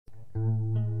Hey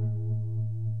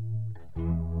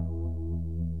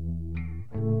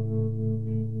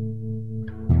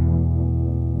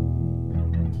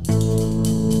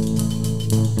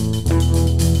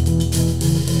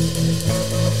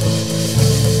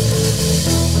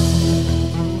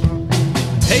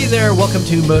there, welcome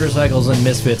to Motorcycles and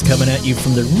Misfits, coming at you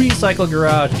from the Recycle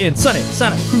Garage in sunny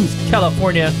Santa Cruz,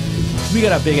 California. We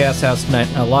got a big ass house tonight,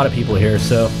 a lot of people here,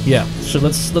 so yeah, so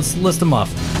let's list them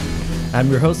off. I'm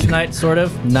your host tonight, sort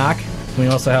of, Knock. We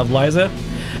also have Liza.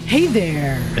 Hey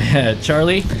there.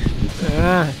 Charlie.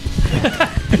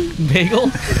 Bagel.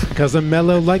 Because I'm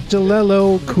mellow like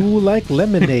Jalelo, cool like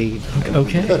lemonade.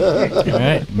 Okay. All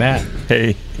right, Matt.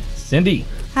 Hey. Cindy.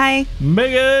 Hi.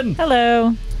 Megan.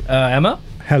 Hello. Emma.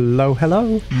 Hello,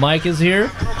 hello. Mike is here.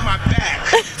 My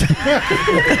back.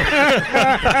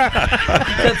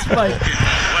 That's Mike.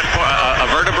 A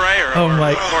vertebrae or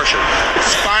my portion?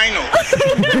 Spinal.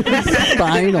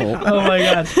 Spinal. Oh my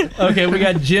god. Okay, we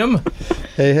got Jim.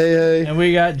 Hey. And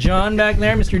we got John back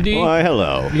there, Mr. D. Why,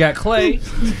 hello. We got Clay.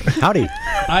 Howdy.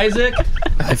 Isaac.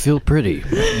 I feel pretty.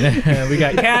 We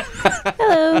got Kat.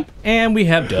 Hello. And we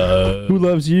have Doug. Who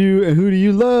loves you and who do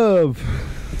you love?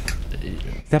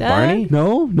 Is that Barney?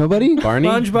 No? Nobody? Barney?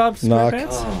 SpongeBob Knock.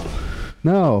 SquarePants?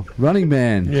 No, Running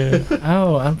Man. Yeah.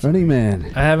 Oh, Running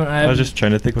Man. I was just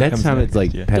trying to think what That comes sounded next.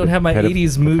 like Yeah. don't have my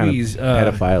 80s movies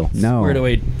pedophile. No. squared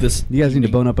away this. You guys need to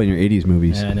bone up on your 80s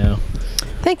movies. Yeah, I know.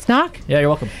 Thanks, Knock. Yeah, you're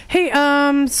welcome. Hey,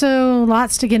 so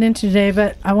lots to get into today,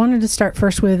 but I wanted to start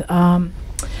first with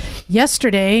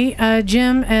yesterday,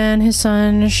 Jim and his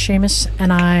son Seamus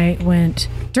and I went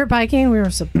dirt biking. We were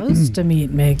supposed to meet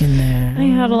Megan there. I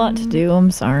had a lot to do. I'm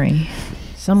sorry.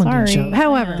 Someone didn't show up.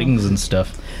 However, Things and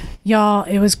stuff. y'all,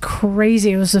 it was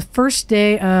crazy. It was the first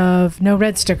day of no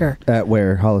red sticker. At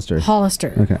where? Hollister.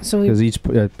 Hollister. Okay. So we Because each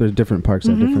different parks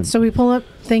have different. So we pull up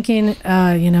thinking,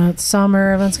 it's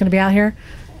summer, everyone's going to be out here.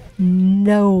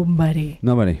 Nobody.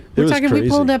 Nobody. We're talking, we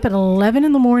pulled up at 11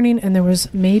 in the morning, and there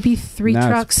was maybe three No, it's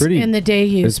trucks pretty- in the day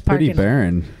use It's pretty parking lot.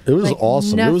 barren. It was Like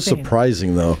awesome. It was nothing.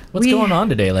 surprising, though. What's We going on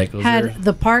today? Like, was there... Had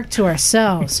the park to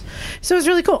ourselves. So it was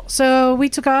really cool. So we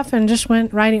took off and just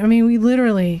went riding. I mean, we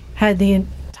literally had the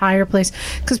entire place,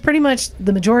 because pretty much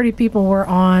the majority of people were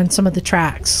on some of the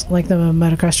tracks, like the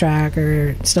motocross track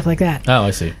or stuff like that. Oh,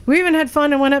 I see. We even had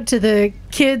fun and went up to the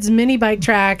kids' mini bike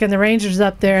track, and the Rangers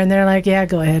up there, and they're like, yeah,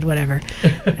 go ahead, whatever,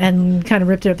 and kind of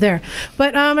ripped it up there.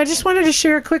 But I just wanted to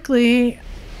share quickly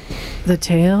the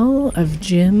tale of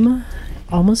Jim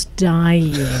almost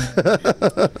dying.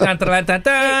 Dun, dun, dun, dun,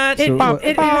 dun.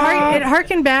 It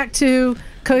harkened back to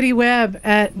Cody Webb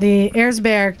at the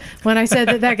Erzberg when I said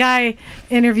that guy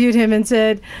interviewed him and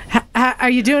said, are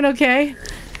you doing okay?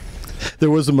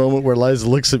 There was a moment where Liza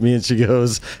looks at me and she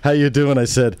goes, "How you doing?" I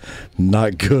said,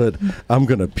 "Not good. I'm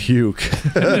gonna puke."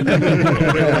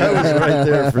 That was right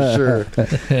there for sure.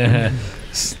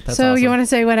 That's so awesome. you want to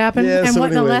say what happened Yeah, and so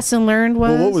what the anyway, lesson learned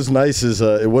was? Well, what was nice is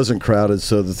it wasn't crowded,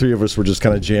 so the three of us were just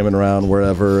kind of jamming around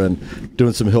wherever and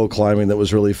doing some hill climbing that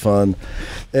was really fun.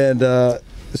 And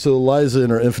so Liza, in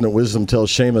her infinite wisdom, tells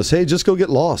Seamus, "Hey, just go get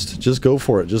lost. Just go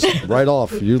for it. Just right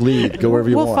off. You lead. Go wherever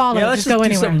you we'll want." follow. Yeah, let's just go do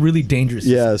anywhere. something really dangerous.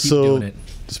 Yeah, Just keep so doing it.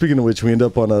 speaking of which, we end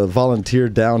up on a volunteer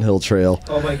downhill trail.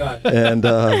 Oh my god. And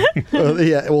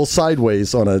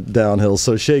sideways on a downhill.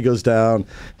 So Shay goes down,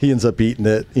 he ends up eating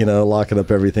it, locking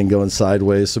up everything, going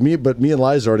sideways. So me and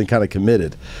Liza are already kind of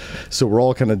committed. So we're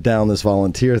all kind of down this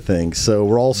volunteer thing. So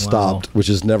we're all stopped, which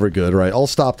is never good, right? All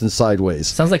stopped and sideways.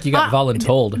 Sounds like you got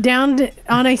voluntold. Down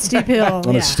on a steep hill.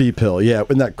 On a steep hill, yeah,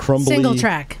 in that crumbly, Single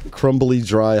track. crumbly,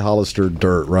 dry Hollister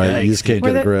dirt, right? You just can't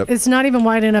get a grip. It's not even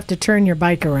wide enough to turn your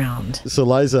bike around. So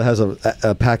Liza has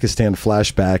a Pakistan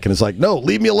flashback and is like, "No,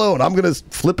 leave me alone. I'm going to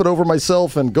flip it over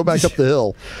myself and go back up the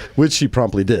hill," which she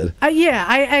promptly did.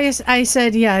 I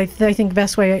said, I think the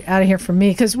best way out of here for me,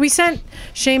 because we sent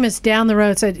Seamus down the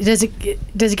road, said, does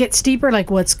it get steeper? Like,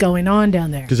 what's going on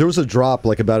down there? Because there was a drop,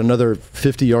 like about another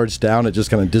 50 yards down. It just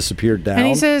kind of disappeared down. And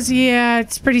he says, yeah,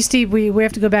 it's pretty steep. We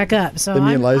have to go back up. So And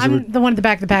me and Liza I'm were- the one at the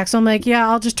back of the pack. So I'm like, yeah,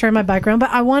 I'll just turn my bike around. But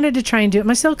I wanted to try and do it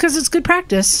myself because it's good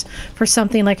practice for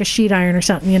something like a sheet iron or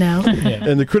something,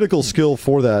 And the critical skill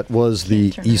for that was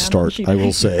the E-start, I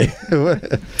will say.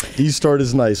 E-start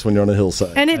is nice when you're on a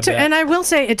hillside. And and I will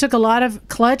say it took a lot of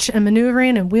clutch and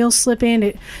maneuvering and wheel slipping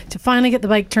to finally get the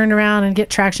bike turned around and get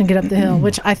traction, get up the hill,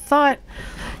 which I thought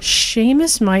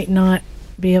Seamus might not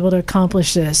be able to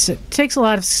accomplish this. It takes a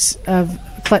lot of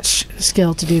clutch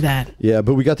skill to do that. Yeah,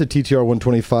 but we got the TTR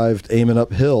 125 aiming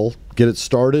uphill. Get it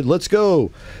started. Let's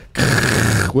go.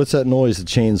 What's that noise? The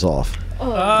chain's off.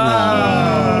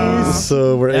 Oh.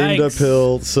 So we're aimed Yikes.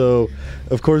 uphill. So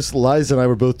Of course, Liza and I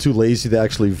were both too lazy to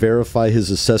actually verify his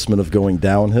assessment of going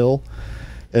downhill.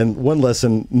 And one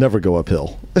lesson, never go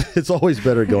uphill. It's always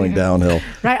better going downhill.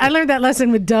 Right. I learned that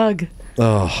lesson with Doug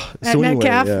Oh, at so anyway,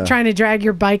 Metcalf, yeah. trying to drag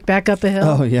your bike back up a hill.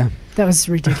 Oh yeah. That was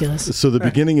ridiculous. So the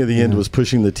beginning of the end was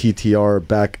pushing the TTR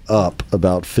back up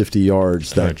about 50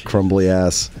 yards, that crumbly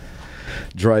ass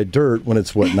dry dirt when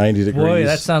it's, 90 degrees? Boy,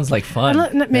 that sounds like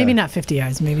fun. Maybe not 50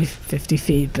 yards, maybe 50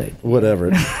 feet, but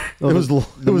Whatever. It was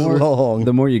long.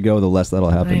 The more you go, the less that'll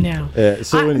happen. I know.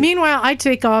 Yeah, Meanwhile, I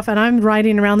take off and I'm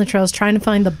riding around the trails trying to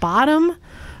find the bottom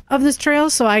of this trail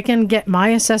so I can get my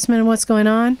assessment of what's going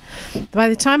on. By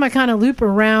the time I kind of loop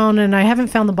around, and I haven't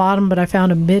found the bottom, but I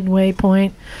found a midway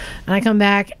point, and I come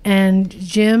back and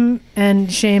Jim and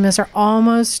Seamus are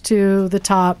almost to the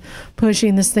top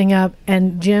pushing this thing up,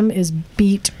 and Jim is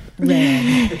beat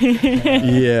red.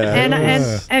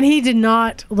 yeah. And he did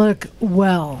not look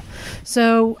well.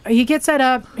 So he gets that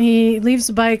up, he leaves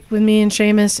the bike with me and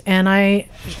Seamus, and I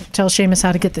tell Seamus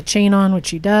how to get the chain on,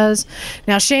 which he does.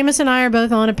 Now Seamus and I are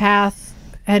both on a path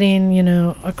heading,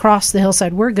 across the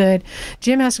hillside. We're good.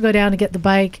 Jim has to go down to get the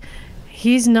bike.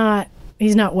 He's not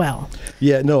well.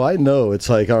 Yeah, no, I know. It's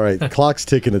like, all right, the clock's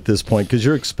ticking at this point because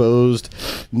you're exposed.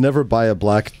 Never buy a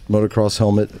black motocross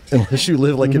helmet unless you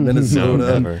live like in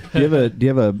Minnesota. Do you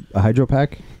have a hydro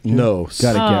pack? No.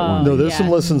 Gotta get one. No, there's some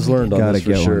lessons learned on Gotta this for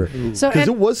get sure. one. Because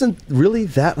it wasn't really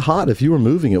that hot. If you were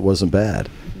moving, it wasn't bad.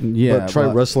 Yeah, but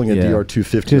try wrestling a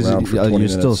DR250 around for 20 you're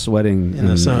minutes. still sweating in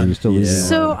the sun. You're still losing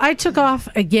So I took off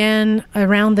again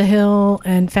around the hill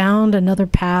and found another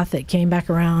path that came back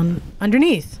around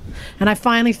underneath. And I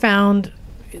finally found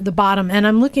the bottom, and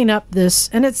I'm looking up this,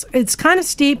 and it's kind of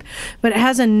steep, but it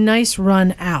has a nice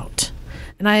run out.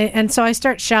 And so I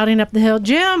start shouting up the hill,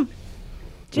 Jim,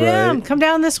 Right. come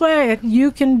down this way. You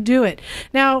can do it.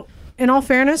 Now, in all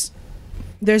fairness,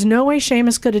 there's no way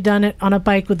Seamus could have done it on a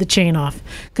bike with the chain off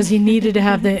because he needed to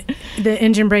have the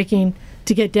engine braking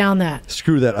to get down that.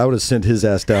 Screw that. I would have sent his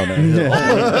ass down that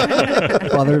hill.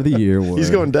 Father of the Year. He's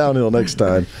going downhill next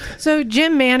time. So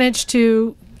Jim managed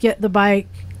to get the bike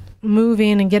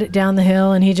moving and get it down the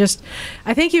hill, and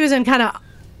I think he was in kind of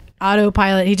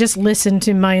autopilot. He just listened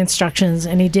to my instructions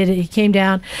and he did it. He came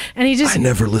down and I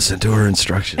never listened to her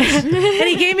instructions. and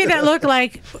he gave me that look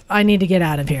like, I need to get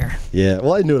out of here. Yeah,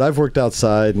 well, I knew it. I've worked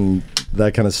outside and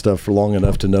that kind of stuff for long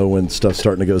enough to know when stuff's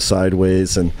starting to go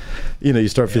sideways, and you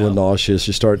start feeling nauseous.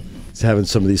 You start having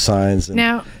some of these signs. And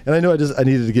I knew I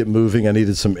needed to get moving. I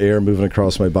needed some air moving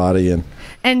across my body,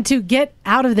 and to get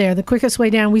out of there, the quickest way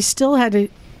down, we still had to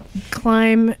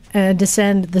climb and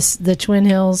descend the Twin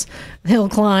Hills hill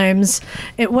climbs.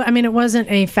 It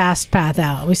wasn't a fast path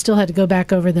out. We still had to go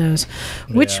back over those,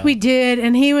 which we did.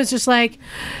 And he was just like,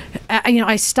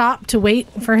 I stopped to wait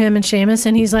for him and Seamus,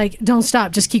 and he's like, don't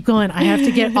stop, just keep going. I have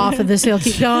to get off of this hill,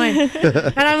 keep going.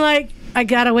 And I'm like, I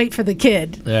gotta wait for the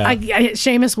kid. Yeah.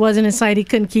 Seamus wasn't in sight; he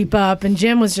couldn't keep up, and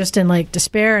Jim was just in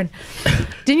despair. And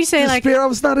didn't you say despair? I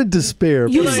was not in despair.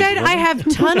 You said I have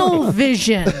tunnel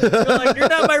vision. You're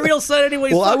not my real son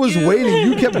anyway. Well, I was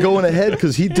waiting. You kept going ahead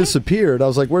because he disappeared. I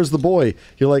was like, "Where's the boy?"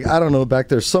 You're like, "I don't know, back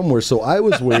there somewhere." So I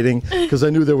was waiting because I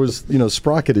knew there was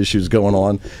sprocket issues going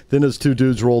on. Then his two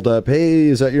dudes rolled up. Hey,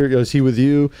 is he with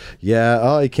you? Yeah.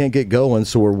 Oh, he can't get going.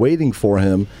 So we're waiting for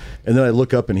him, and then I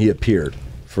look up and he appeared.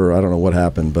 I don't know what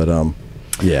happened, but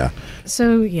yeah.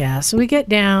 So we get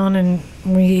down and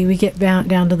we get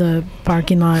down to the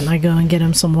parking lot, and I go and get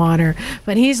him some water.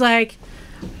 But he's like,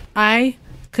 I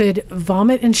could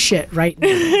vomit and shit right now.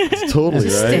 It's totally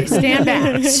right.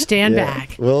 Stand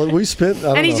back. Well, we spent.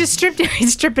 Just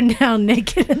he's stripping down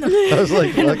naked in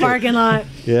the parking lot.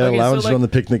 Yeah, Okay, lounging on the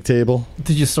picnic table.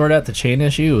 Did you sort out the chain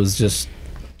issue? It was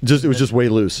just way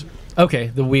loose. Okay,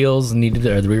 the wheels needed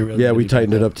the rear wheels. Yeah, we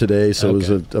tightened it up today, so it was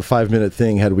a 5-minute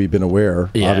thing. Had we been aware,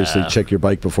 obviously check your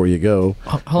bike before you go.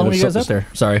 How long were you guys out there?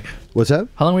 Sorry. What's that?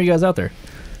 How long were you guys out there?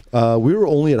 We were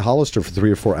only at Hollister for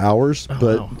 3 or 4 hours,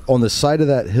 but on the side of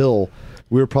that hill,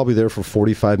 we were probably there for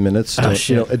 45 minutes.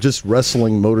 Just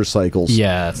wrestling motorcycles.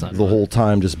 Yeah, that's not the whole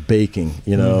time, just baking.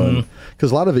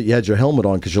 Because a lot of it, you had your helmet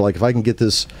on because you're like, if I can get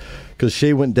this. Because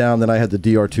Shay went down, then I had the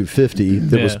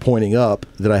DR250 that was pointing up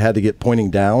that I had to get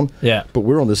pointing down. Yeah. But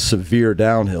we're on this severe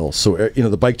downhill. So,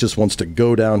 the bike just wants to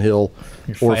go downhill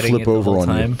or flip over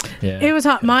on you. Yeah. It was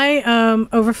hot. My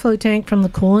overflow tank from the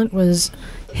coolant was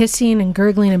hissing and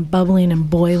gurgling and bubbling and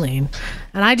boiling.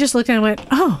 And I just looked and I went,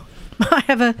 oh, I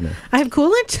have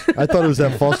coolant? I thought it was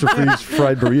that Foster Freeze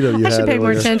fried burrito you had. I should pay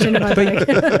more attention to my bike.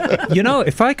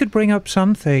 If I could bring up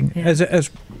something as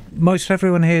most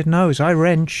everyone here knows I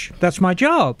wrench. That's my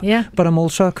job. Yeah. But I'm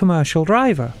also a commercial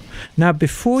driver. Now,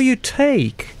 before you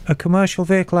take a commercial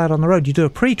vehicle out on the road, you do a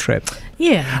pre-trip.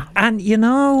 Yeah. And,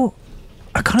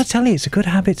 I gotta tell you, it's a good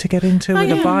habit to get into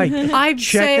with a bike. I'd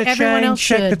say Check the everyone chain, else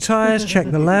check the should. tires, check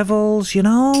the levels,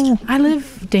 I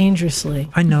live dangerously.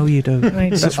 I know you do.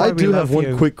 That's why I we do love have one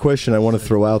you. quick question I want to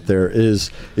throw out there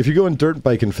is if you're going dirt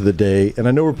biking for the day, and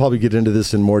I know we'll probably get into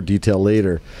this in more detail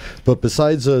later, but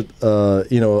besides a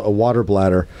water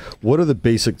bladder, what are the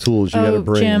basic tools you got to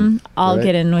bring? Jim, I'll right?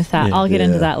 get in with that. Yeah. I'll get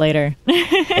into Yeah. that later.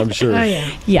 I'm sure. Oh, yeah.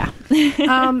 Yeah.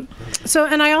 So,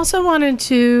 and I also wanted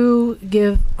to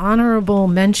give honorable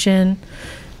mention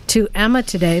to Emma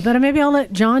today, but maybe I'll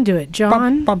let John do it.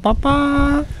 John,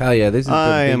 Hell yeah, this is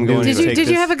I am going did to you take did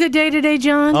you this- have a good day today,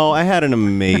 John? Oh, I had an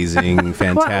amazing,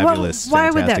 fantabulous,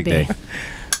 why would that fantastic be? day.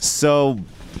 So,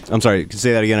 I'm sorry, can you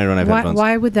say that again? I don't have Why, headphones.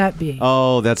 why would that be?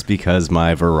 Oh, that's because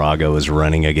my Virago is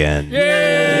running again.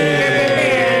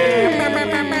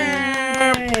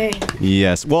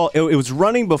 Yes. Well, it was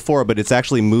running before, but it's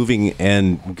actually moving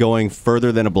and going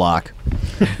further than a block,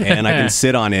 and I can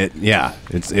sit on it. Yeah,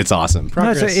 it's awesome.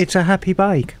 No, it's a happy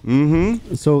bike.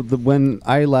 So when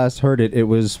I last heard it, it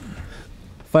was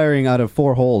firing out of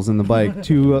 4 holes in the bike,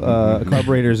 2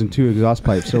 carburetors and 2 exhaust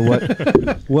pipes. So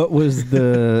what was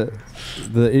the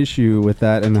issue with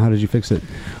that, and how did you fix it?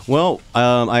 Well,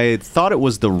 I thought it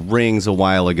was the rings a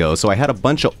while ago, so I had a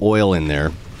bunch of oil in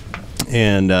there.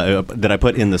 And that I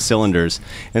put in the cylinders,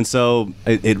 and so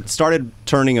it started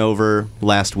turning over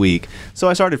last week. So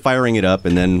I started firing it up,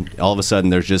 and then all of a sudden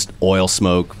there's just oil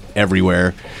smoke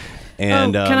everywhere.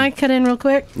 And can I cut in real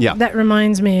quick? Yeah. That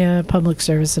reminds me a public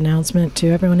service announcement to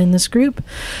everyone in this group.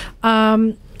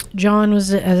 John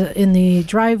was in the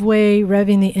driveway,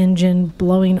 revving the engine,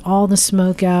 blowing all the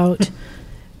smoke out.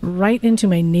 Right into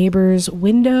my neighbor's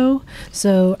window.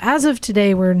 So as of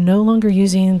today, we're no longer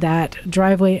using that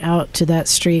driveway out to that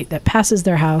street that passes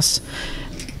their house.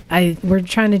 We're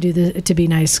trying to do this to be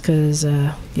nice because,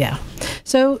 yeah.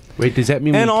 So Wait, does that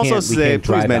mean and we also can't, we say, can't please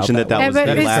drive mention out that Yeah, was but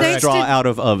the it's last thanks straw to- out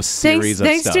of a series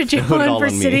thanks of to stuff. John Put it all for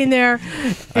on me. sitting there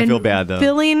I and feel bad, though.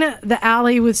 filling the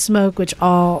alley with smoke, which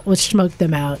smoked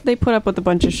them out. They put up with a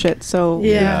bunch of shit, so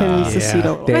Yeah. we can secede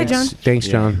a little. Hey, Thanks, John. Thanks,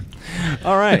 John.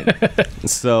 All right.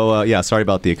 So, yeah, sorry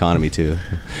about the economy, too.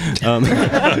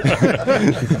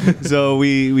 So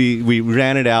we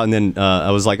ran it out, and then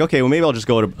I was like, okay, well, maybe I'll just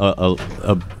go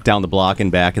down the block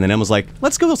and back. And then Em was like,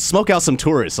 let's go smoke out some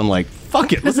tourists. I'm like,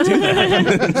 fuck it, let's do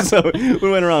that. So we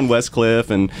went around West Cliff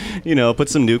and, put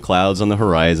some new clouds on the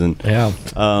horizon. Yeah.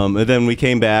 And then we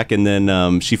came back, and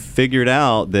then she figured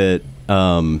out that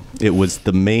it was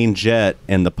the main jet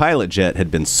and the pilot jet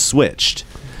had been switched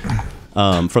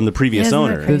from the previous Isn't that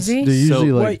owner. crazy? They're usually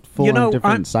So, like wait, full on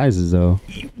different sizes, though.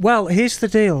 Well, here's the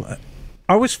deal.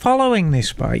 I was following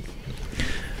this bike,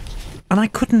 and I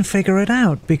couldn't figure it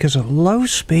out because at low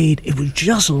speed, it was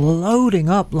just loading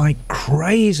up like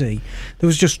crazy. There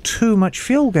was just too much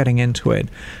fuel getting into it.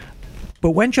 But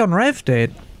when John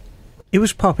revved it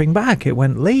was popping back. It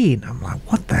went lean. I'm like,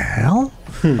 what the hell?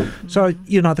 So,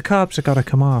 the carbs have got to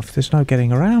come off. There's no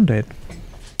getting around it.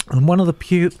 And one of the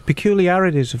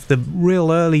peculiarities of the real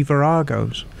early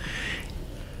Viragos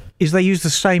is they use the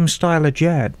same style of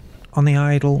jet on the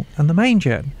idle and the main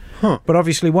jet. But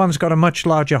obviously one's got a much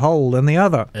larger hole than the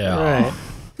other. Yeah. Right.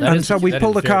 And so we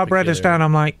pull the carburetors down.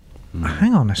 I'm like,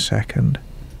 hang on a second.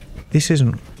 This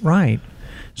isn't right.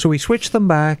 So we switched them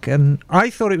back, and I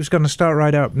thought it was going to start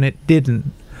right up, and it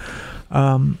didn't.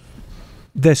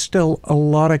 There's still a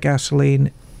lot of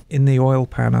gasoline in the oil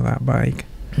pan of that bike.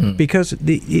 Because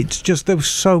it's just there was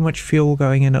so much fuel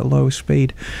going in at low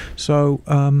speed. So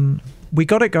we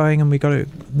got it going, and we got it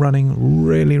running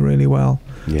really, really well.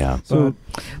 Yeah. So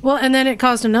Well, and then it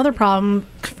caused another problem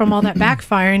from all that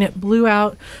backfiring. It blew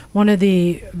out one of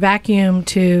the vacuum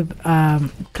tube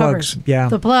covers. Yeah.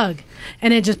 The plug.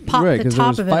 And it just popped right, the because there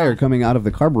top was of it fire off. coming out of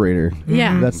the carburetor.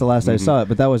 Yeah. That's the last I saw it,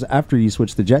 but that was after you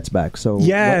switched the jets back. So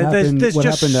Yeah, what there's happened, what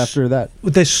just- happened after that?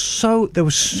 There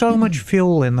was so much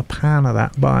fuel in the pan of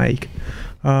that bike,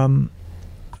 and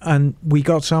we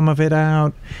got some of it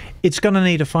out. It's going to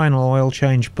need a final oil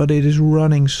change, but it is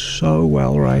running so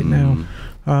well right now.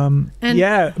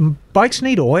 Bikes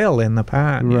need oil in the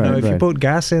pan. Right, If you right. put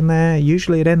gas in there,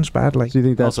 usually it ends badly. So you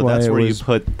think that's Also, why that's it where you was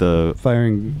put the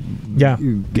firing Yeah.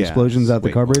 explosions out the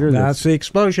Wait, carburetor? That's the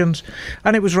explosions,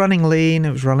 and it was running lean.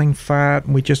 It was running fat,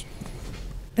 and we just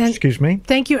And excuse me.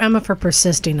 thank you, Emma, for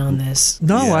persisting on this.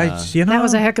 No, Yeah. That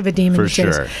was a heck of a demon For to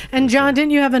chase. sure. And John,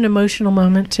 didn't you have an emotional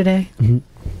moment today? Did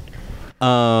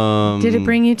it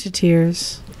bring you to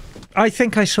tears? I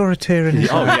think I saw a tear in his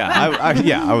Oh eye.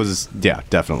 yeah, I was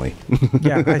definitely.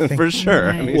 Yeah, I think For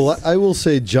sure. Nice. Well, I will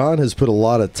say John has put a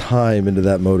lot of time into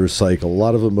that motorcycle. A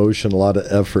lot of emotion, a lot of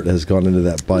effort has gone into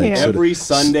that bike. Yeah. So to- Every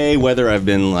Sunday, whether I've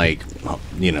been like,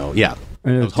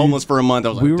 I was homeless for a month. I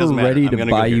was like, We were doesn't matter. ready I'm to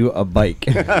gonna buy go here. you a bike.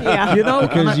 Yeah. You know,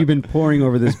 Because you've been pouring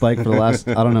over this bike for the last,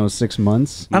 I don't know, 6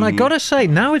 months. and I gotta say,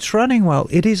 now it's running well.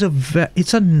 It is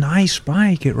it's a nice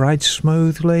bike. It rides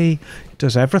smoothly. It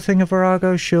does everything a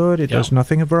Virago should. It does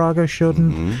nothing a Virago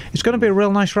shouldn't. It's going to be a real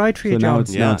nice ride for you, So John.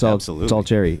 now it's all absolutely.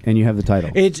 cherry, and you have the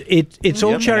title. It's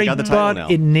all Yep, cherry, I got the title but now.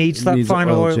 it needs that Needs the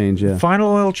final oil change, yeah.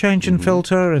 final oil change and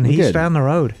filter, and he's Good. down the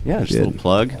road. Yeah, just a Good. little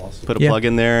plug. Put a Yeah. plug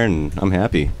in there, and I'm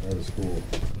happy.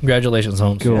 Congratulations,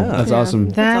 Holmes. Cool. Yeah. That's Yeah. awesome.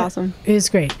 That awesome. is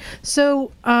great.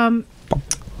 So, all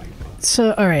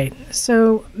right.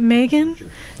 So Megan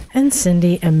and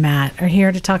Cindy and Matt are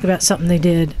here to talk about something they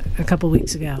did a couple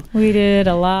weeks ago. We did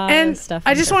a lot And of stuff.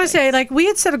 I just want to say, like, we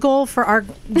had set a goal for our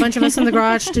bunch of us in the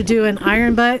garage to do an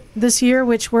iron butt this year,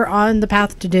 which we're on the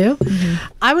path to do.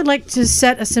 I would like to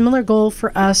set a similar goal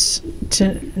for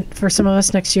some of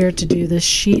us next year to do the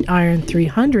sheet iron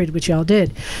 300, which y'all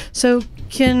did. So,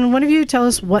 can one of you tell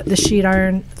us what the sheet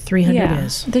iron 300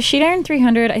 is? The Sheet Iron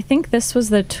 300, I think this was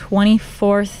the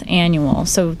 24th annual.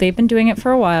 So they've been doing it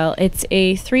for a while. It's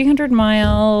a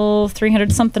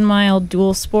 300-something mile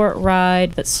dual sport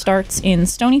ride that starts in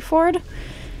Stony Ford.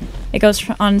 It goes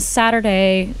on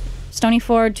Saturday, Stony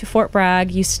Ford to Fort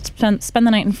Bragg. You spend the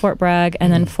night in Fort Bragg,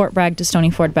 and then Fort Bragg to Stony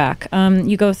Ford back.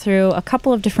 You go through a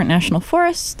couple of different national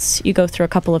forests. You go through a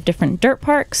couple of different dirt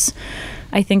parks.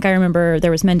 I think I remember there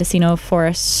was Mendocino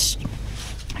Forest.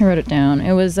 I wrote it down.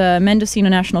 It was Mendocino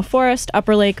National Forest,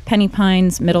 Upper Lake, Penny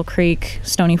Pines, Middle Creek,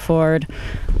 Stony Ford,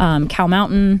 Cow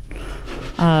Mountain,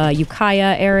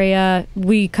 Ukiah area.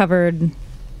 We covered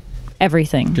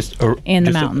everything in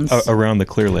the mountains. Around the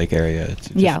Clear Lake area. It's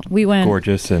just we went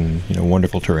gorgeous and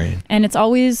wonderful terrain. And it's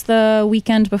always the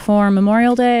weekend before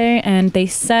Memorial Day, and they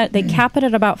cap it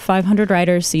at about 500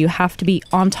 riders, so you have to be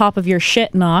on top of your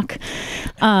shit, knock.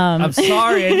 I'm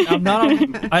sorry, I'm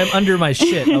under my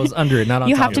shit. I was under it, not on.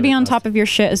 You top have to of be it. on top of your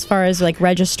shit as far as like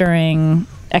registering,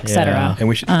 etc. And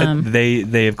we should.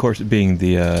 They of course being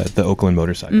the Oakland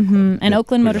Motorcycle Club. And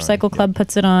Oakland Motorcycle Club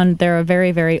puts it on. They're a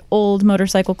very, very old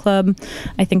motorcycle club.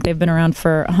 I think they've been around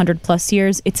for 100 plus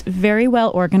years. It's very well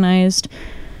organized.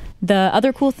 The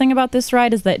other cool thing about this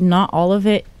ride is that not all of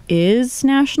it is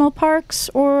national parks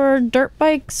or dirt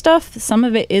bike stuff. Some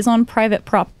of it is on private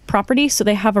property, so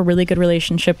they have a really good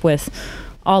relationship with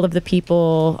all of the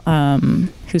people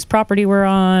whose property we're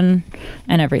on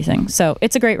and everything. So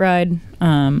it's a great ride,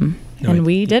 and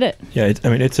we did it. Yeah,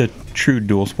 it's a true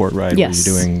dual sport ride. Yes.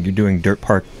 Where you're doing dirt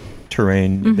park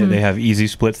terrain. They have easy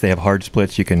splits. They have hard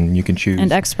splits. You can choose.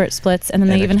 And expert splits, and then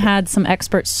they even had some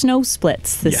expert snow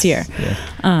splits this year.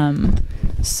 Yeah.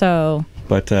 So.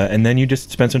 But and then you just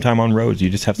spend some time on roads. You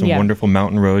just have some wonderful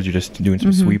mountain roads. You're just doing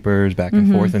some sweepers back and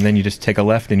forth, and then you just take a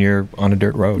left and you're on a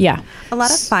dirt road. Yeah. A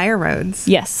lot of fire roads.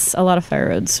 Yes, a lot of fire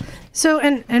roads. So,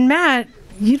 and Matt,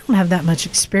 you don't have that much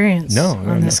experience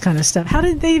on this kind of stuff. How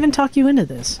did they even talk you into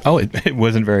this? Oh, it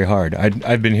wasn't very hard.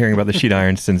 I've been hearing about the sheet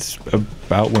iron since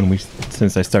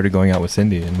I started going out with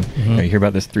Cindy, and you hear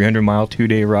about this 300-mile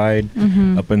 2-day ride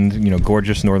up in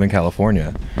gorgeous Northern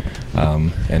California,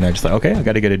 and I just thought, okay, I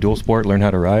got to get a dual sport, learn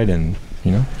how to ride, and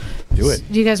do it.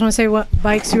 Do you guys want to say what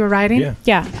bikes you were riding?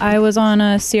 Yeah, I was on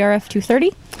a CRF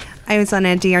 230. I was on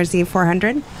a DRZ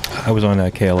 400. I was on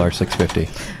a KLR 650.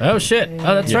 Oh shit!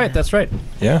 Oh, that's right. That's right.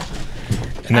 Yeah,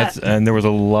 and there was a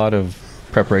lot of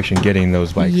preparation getting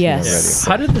those bikes ready.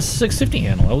 How did the 650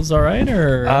 handle? It was all right,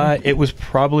 or it was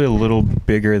probably a little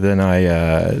bigger than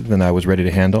I was ready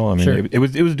to handle. I mean, it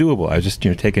was doable. I was just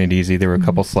taking it easy. There were a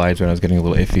couple slides when I was getting a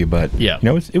little iffy, but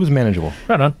it was manageable.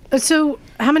 Right on. So,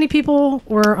 how many people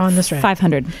were on this ride?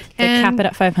 500. They cap it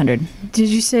at 500. Did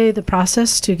you say the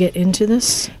process to get into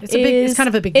this? It's kind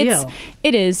of a big deal.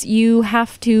 It is. You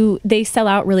have to. They sell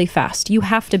out really fast. You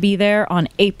have to be there on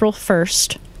April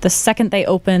 1st. The second they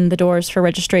open the doors for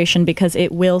registration, because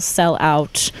it will sell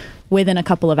out within a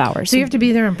couple of hours. So you have to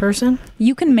be there in person?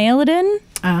 You can mail it in.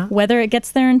 Whether it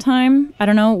gets there in time, I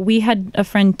don't know. We had a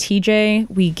friend, TJ.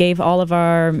 We gave all of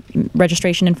our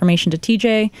registration information to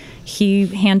TJ. He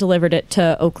hand-delivered it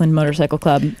to Oakland Motorcycle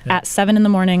Club at 7 in the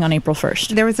morning on April 1st.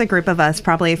 There was a group of us,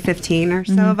 probably 15 or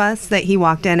so of us, that he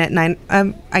walked in at 9.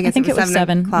 I think it was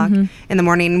 7 o'clock in the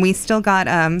morning. We still got,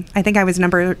 I think I was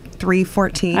number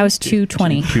 314. I was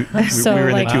 220. So we were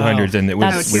in the 200s, and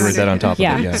we were dead on top of it.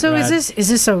 Yeah. So is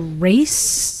this a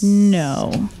race?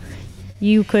 No.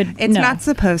 You could. It's not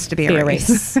supposed to be a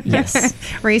race. Yes.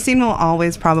 Racing will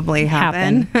always probably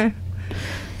happen.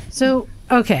 So,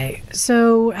 okay.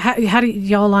 So, how do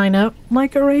y'all line up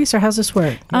like a race, or how's this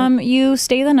work? You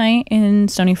stay the night in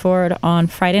Stony Ford on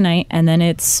Friday night, and then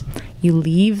you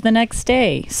leave the next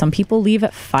day. Some people leave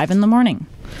at 5 a.m.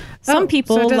 Some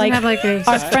people so it doesn't like have like a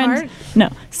our start? friend. No,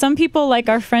 some people like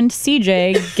our friend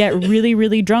CJ get really,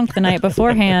 really drunk the night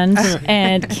beforehand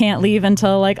and can't leave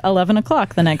until like 11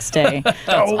 o'clock the next day. Kind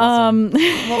of a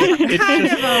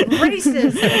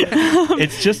racist.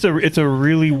 It's a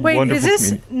really Wait, wonderful. is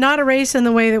this not a race in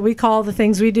the way that we call the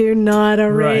things we do not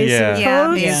a race? Yeah,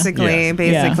 Coach?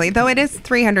 basically. Though it is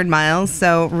 300 miles,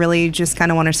 so really just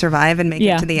kind of want to survive and make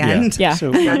it to the end. Yeah. So-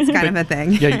 That's kind of a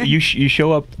thing. Yeah, you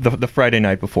show up the Friday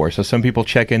night before. So some people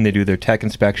check in, they do their tech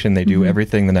inspection, they do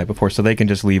everything the night before, so they can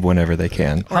just leave whenever they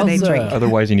can. Or they drink.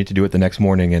 Otherwise, you need to do it the next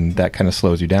morning, and that kind of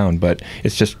slows you down. But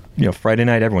it's just Friday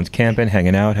night, everyone's camping,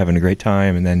 hanging out, having a great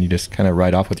time, and then you just kind of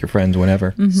ride off with your friends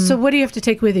whenever. So what do you have to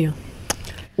take with you?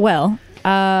 Well,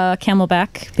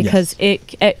 Camelback, because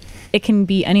it can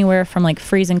be anywhere from like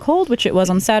freezing cold, which it was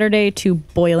on Saturday, to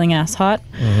boiling ass hot.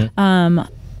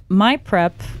 My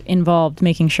prep involved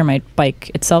making sure my bike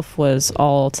itself was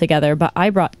all together, but I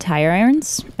brought tire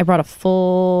irons. I brought a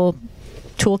full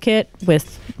toolkit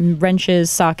with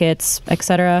wrenches, sockets,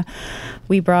 etc.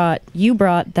 You brought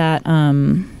that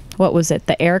what was it?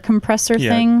 The air compressor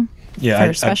thing. Yeah,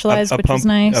 for Specialized, which pump, was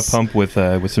nice. A pump with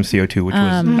some CO2, which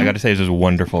was, I got to say, was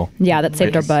wonderful. Yeah, that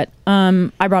saved our butt.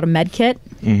 I brought a med kit.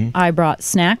 I brought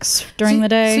snacks during the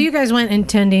day. So you guys went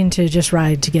intending to just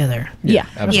ride together? Yeah.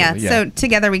 Absolutely, So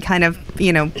together we kind of,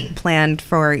 planned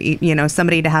for,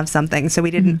 somebody to have something. So we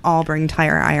didn't all bring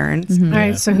tire irons. All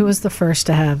right. So who was the first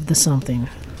to have the something?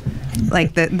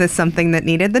 Like the something that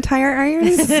needed the tire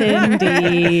irons?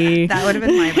 Cindy. That would have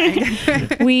been my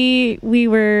bag. we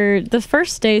were, the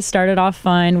first day started off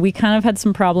fine. We kind of had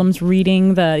some problems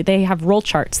reading they have roll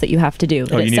charts that you have to do.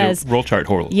 Oh, you need a roll chart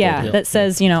hold. That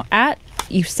says,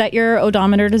 you set your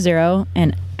odometer to 0,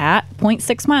 and at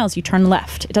 0.6 miles you turn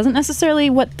left. It doesn't necessarily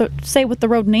say what the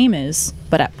road name is,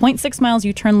 but at 0.6 miles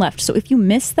you turn left. So if you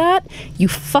miss that, you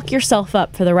fuck yourself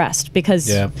up for the rest, because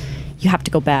you have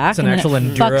to go back. It's an and actual then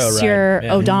it enduro fucks ride. your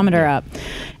odometer up.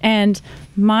 And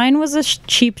mine was a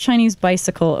cheap Chinese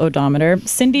bicycle odometer.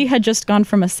 Cindy had just gone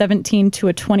from a 17 to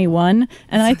a 21,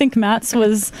 and I think Matt's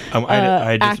was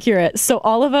I just- accurate. So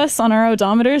all of us on our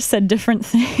odometers said different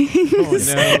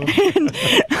things.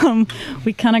 And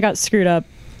we kind of got screwed up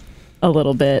a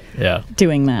little bit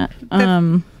doing that.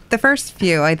 The first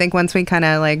few, I think, once we kind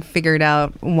of figured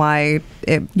out why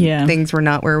things were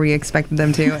not where we expected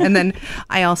them to, and then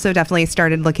I also definitely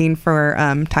started looking for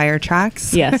tire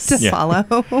tracks to follow.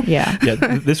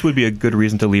 This would be a good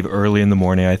reason to leave early in the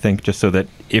morning, I think, just so that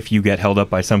if you get held up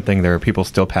by something, there are people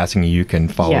still passing you. You can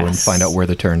follow and find out where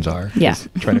the turns are. Yeah.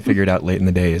 Trying to figure it out late in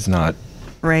the day is not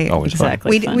always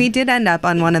exactly fun. We did end up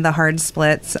on one of the hard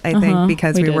splits, I think,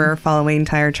 because we were following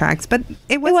tire tracks, but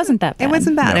it wasn't that bad. It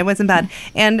wasn't bad. No. It wasn't bad.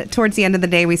 And towards the end of the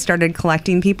day, we started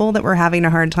collecting people that were having a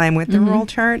hard time with the roll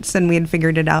charts, and we had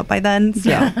figured it out by then.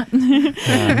 So.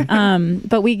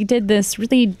 But we did this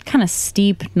really kind of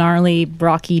steep, gnarly,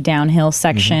 rocky downhill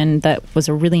section that was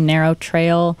a really narrow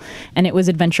trail, and it was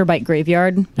adventure bike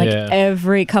graveyard.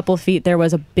 Every couple feet there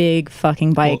was a big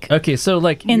fucking bike. Well, okay, so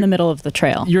in the middle of the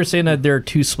trail. You're saying that there are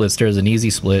 2 splits. There's an easy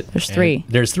split. There's 3.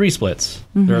 There's 3 splits.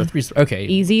 There are 3. Okay.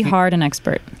 Easy, hard, and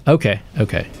expert. Okay.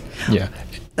 Yeah.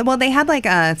 Well, they had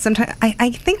sometimes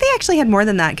I think they actually had more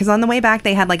than that, because on the way back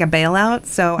they had a bailout.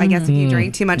 So I guess if you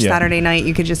drank too much Saturday night,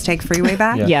 you could just take freeway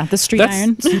back. Yeah, the street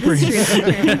iron.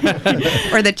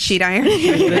 Or the cheat iron.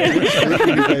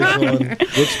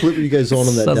 What split were you guys on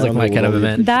that? Sounds like my kind of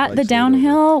event. The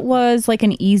downhill was like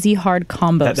an easy hard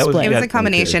combo split. It was a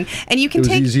combination, and you can It was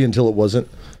take. easy until it wasn't.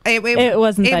 It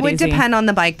wasn't It that would easy. depend on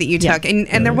the bike that you took, and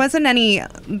there wasn't any.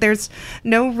 There's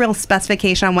no real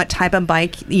specification on what type of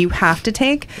bike you have to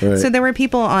take. Right. So there were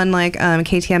people on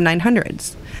KTM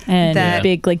 900s and that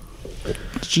big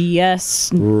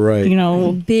GS,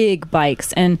 right? Big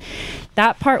bikes, and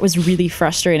that part was really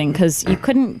frustrating because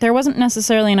there wasn't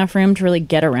necessarily enough room to really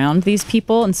get around these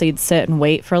people, and so you'd sit and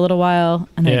wait for a little while,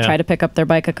 and then you'd try to pick up their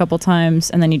bike a couple times,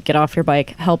 and then you'd get off your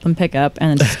bike, help them pick up,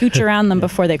 and then scooch around them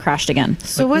before they crashed again.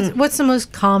 So what's the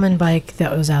most common bike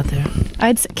that was out there?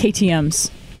 I'd say KTMs.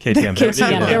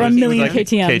 KTM. There were a million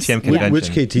KTMs. KTM convention.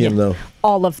 Which KTM though?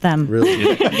 all of them.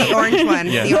 Really? The orange one.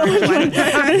 Yeah. The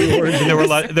orange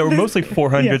one. There were mostly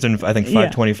 400s and I think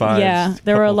 525s. Yeah,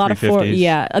 there were a lot of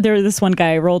 350s. there was this one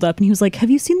guy rolled up and he was like, "Have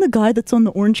you seen the guy that's on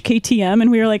the orange KTM?"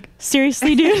 And we were like,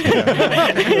 "Seriously, dude?"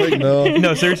 Like, no.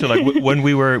 No, seriously. Like when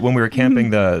we were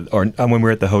camping when we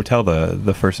were at the hotel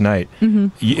the first night,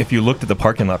 if you looked at the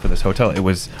parking lot for this hotel, it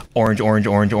was orange, orange,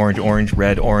 orange, orange, orange,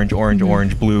 red, orange, orange,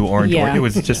 orange, blue, orange, Yeah. orange. It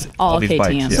was just All all these KTMs.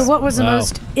 bikes. So Yeah. what was the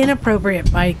most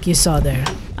inappropriate bike you saw there?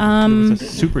 There was a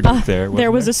Super Duke there.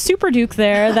 There was a Super Duke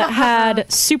there that had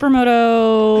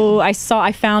Supermoto.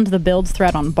 I found the build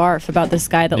thread on Barf about this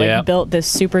guy that Yeah. built this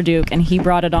Super Duke, and he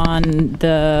brought it on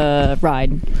the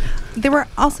ride. There were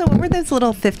also, what were those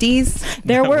little 50s?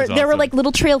 There That were was there were awesome. like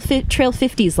little trail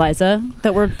 50s, Liza,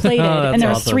 that were plated, Oh, that's and there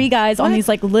were awesome. 3 guys on these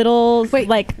like little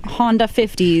like Honda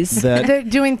 50s. They're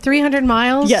doing 300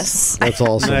 miles? Yes. That's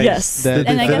awesome. Yes. Did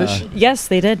they I guess finish? yes,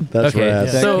 they did. That's Okay, rad.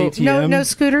 That So- KTM, No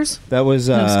scooters? that was.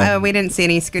 We didn't see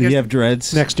any Did scooters. you have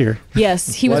dreads? Next year.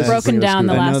 Yes, he was License broken to go down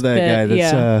the scooter. I know last that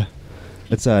bit. guy.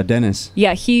 That's yeah. Dennis.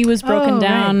 Yeah, he was broken Oh,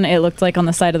 down. It looked like on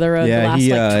the side of the road the Yeah, last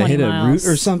he like 20 hit miles. a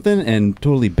root or something and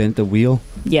totally bent the wheel.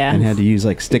 Yeah. And had to use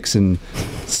like sticks and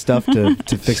stuff to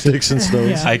fix it. Sticks and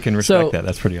stones. I can respect that.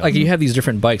 That's pretty awesome. Like you have these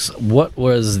different bikes. What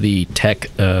was the tech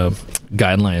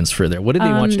guidelines for there? What did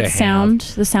they want you to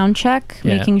the sound check,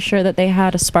 Yeah. making sure that they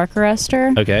had a spark arrestor.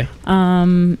 have? Okay.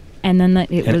 And then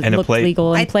that it And a looked plate.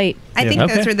 legal and plate. I think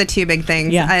Okay. those were the two big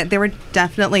things. Yeah. There were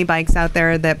definitely bikes out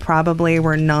there that probably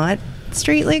were not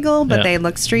street legal, but Yeah. they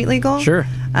looked street legal. Sure.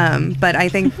 But I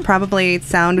think probably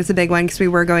sound was a big one because we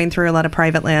were going through a lot of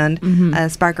private land.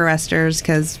 Spark arresters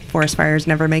because forest fires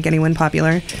never make anyone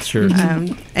popular. Sure.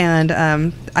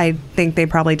 I think they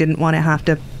probably didn't want to have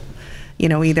to,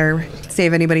 either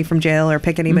save anybody from jail or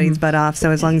pick anybody's butt off.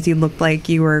 So as long as you looked like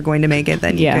you were going to make it,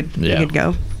 then Yeah. you could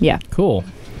go. Yeah. Cool.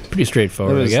 Pretty That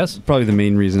straightforward, I was guess. probably the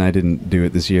main reason I didn't do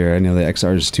it this year. I know the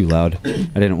XR is too loud.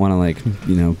 I didn't want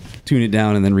to tune it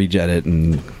down and then rejet it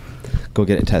and go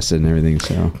get it tested and everything.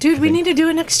 So Dude, we need to do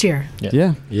it next year.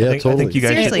 yeah. Yeah, I think totally. you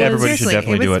guys, Seriously, everybody should seriously,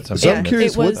 definitely it do was- it So sometime. I'm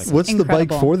curious, It was what's the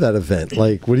bike incredible. for that event?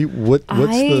 Like, what's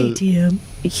the?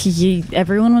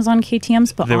 Everyone was on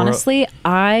KTM's, but They were- honestly,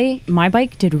 my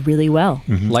bike did really well.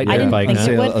 Light I didn't bike. think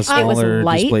huh? it would. A It smaller was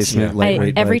light. displacement,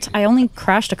 lightweight bike. I only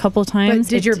crashed a couple of But times.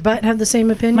 did your butt have the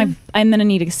same opinion? I'm gonna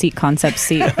need a seat concept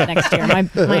seat next year.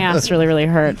 My ass really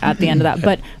hurt at the end of that.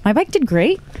 But my bike did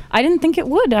great. I didn't think it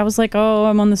would. I was like, oh,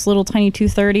 I'm on this little tiny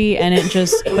 230, and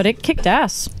but it kicked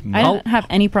ass. I didn't have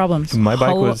any problems. My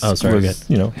bike was, Oh, sorry, was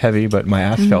heavy, but my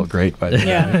ass felt great. But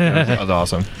Yeah. it was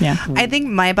awesome. Yeah. I think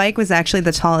my bike was actually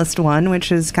the tallest one,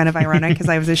 which is kind of ironic because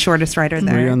I was the shortest rider Were you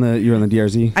there. on the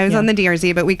DRZ? I was Yeah. on the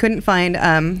DRZ, but we couldn't find.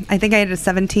 I think I had a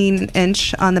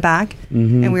 17-inch on the back,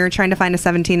 and we were trying to find a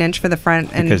 17-inch for the front,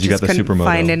 and Because you just got the couldn't Supermoto.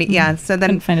 find any. Yeah, so then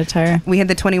Couldn't find a tire. we had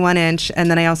the 21-inch, and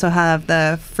then I also have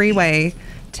the freeway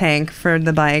tank for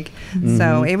the bike.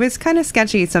 So it was kind of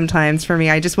sketchy sometimes for me.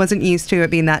 I just wasn't used to it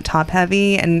being that top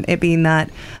heavy and it being that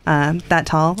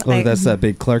tall. Oh, that's that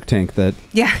big Clark tank that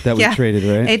we traded,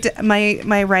 right?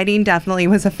 My riding definitely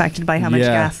was affected by how much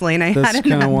gasoline I had. That's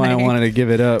kind of why I wanted to give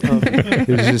it up. It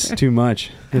was just too much.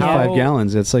 It was 5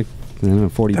 gallons. It's like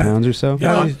 40 pounds or so.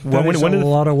 Yeah. That is a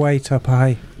lot of weight up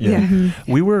high. Yeah.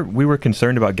 We were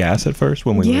concerned about gas at first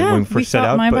when we first set thought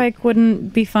out. my but bike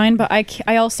wouldn't be fine, but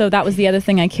I also, that was the other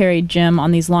thing I carried, Jim, on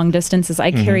these long distances.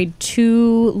 I carried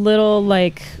 2 little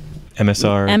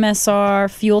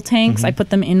MSR fuel tanks. I put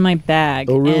them in my bag.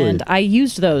 Oh, really? And I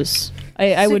used those.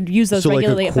 I would use those So like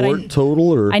regularly, a quart total,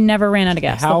 or I never ran out of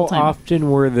gas. the How whole time. often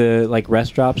were the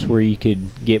rest stops where you could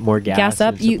get more gas? Gas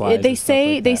up. and supplies They and stuff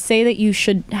say like they that? say that you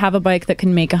should have a bike that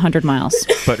can make 100 miles.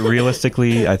 But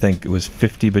realistically, I think it was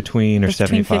 50 between or It's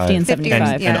between 75. 50 and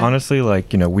 75. And honestly,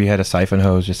 we had a siphon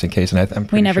hose just in case, and I'm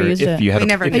pretty never sure used if it. you had We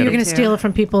never if Are you you had going to steal it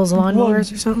from people's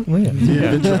lawnmowers or something?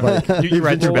 you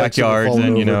ride through backyards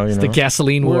and It's the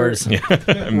gasoline wars.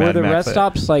 Were the rest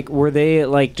stops were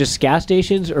they just gas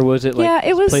stations, or was it Yeah,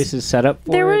 it was- places set up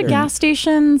for There were it, or- gas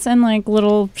stations and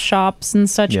little shops and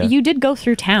such. Yeah. You did go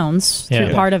through towns through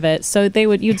Yeah. part of it, so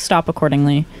you'd stop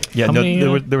accordingly. Yeah, How no,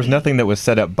 many, there was nothing that was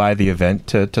set up by the event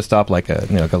to stop like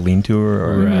a lean tour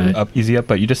or Right. easy up,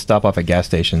 but you just stop off at gas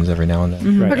stations every now and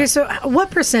then. Okay, so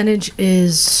what percentage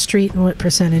is street and what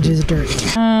percentage is dirt?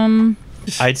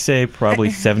 I'd say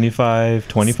probably 75,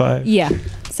 25. Yeah,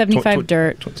 75 Tw- tw-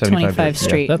 dirt, 75 25 dirt, yeah.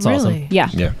 street. That's awesome. Really? Yeah.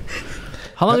 Yeah.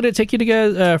 How long did it take you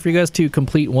for you guys to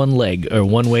complete one leg or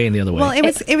one way and the other way? Well,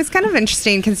 it was kind of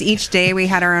interesting because each day we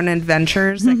had our own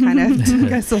adventures that kind of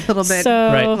took us a little bit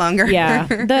So longer. yeah,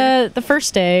 the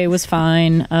first day was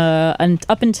fine, and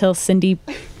up until Cindy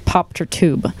popped her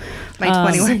tube. My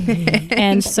 21.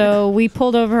 And so we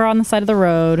pulled over on the side of the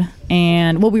road,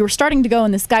 and we were starting to go,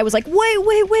 and this guy was like,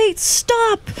 wait,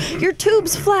 stop, your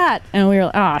tube's flat. And we were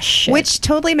like, oh shit. Which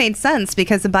totally made sense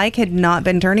because the bike had not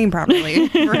been turning properly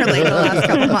for like the last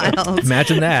couple miles.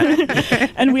 Imagine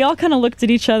that. And we all kind of looked at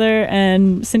each other,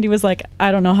 and Cindy was like,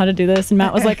 I don't know how to do this, and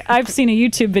Matt was like, I've seen a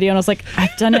YouTube video, and I was like,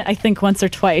 I've done it I think once or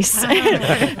twice.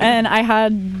 And I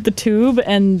had the tube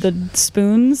and the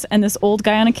spoons, and this old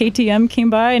guy on a KTM came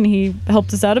by, and he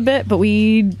helped us out a bit, but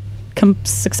we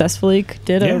successfully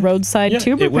did a roadside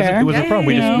tube repair. It was a problem.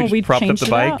 We just propped up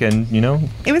the bike and,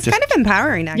 It was kind of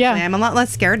empowering, actually. Yeah. I'm a lot less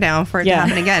scared now for it to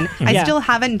happen again. I still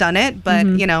haven't done it, but,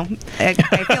 I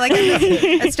feel like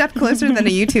it's a step closer than a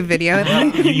YouTube video.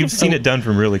 You've seen it done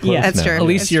from really close. That's now. true. At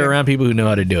least you're around people who know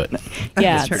how to do it.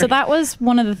 Yeah, so that was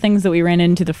one of the things that we ran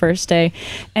into the first day.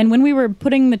 And when we were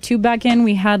putting the tube back in,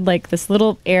 we had like this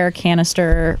little air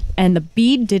canister, and the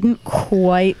bead didn't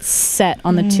quite set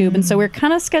on the tube, and so we were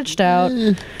kind of sketched out.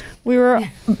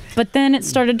 But then it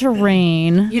started to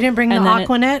rain. You didn't bring the and then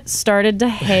Aquanet? It started to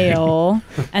hail,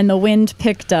 and the wind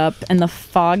picked up, and the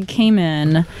fog came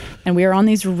in, and we were on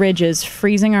these ridges,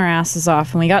 freezing our asses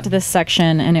off. And we got to this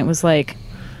section, and it was like,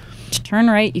 to turn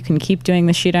right, you can keep doing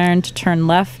the sheet iron. To turn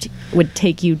left would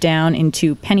take you down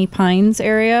into Penny Pines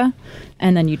area,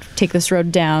 and then you'd take this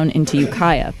road down into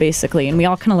Ukiah, basically. And we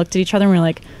all kind of looked at each other, and we were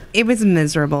like, it was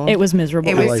miserable. It was miserable.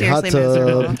 It was seriously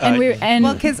miserable. And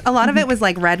because a lot of it was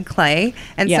like red clay,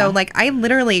 and so like I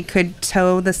literally could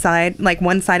tow the side, like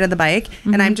one side of the bike,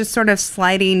 and I'm just sort of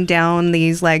sliding down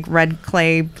these like red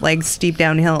clay, like steep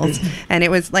down hills, and it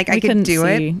was like I could do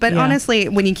it, but honestly,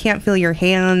 when you can't feel your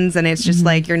hands and it's just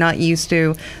like you're not used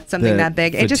to something that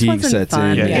big, it just wasn't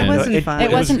fun. It wasn't fun. It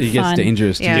wasn't fun. It gets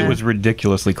dangerous too. It was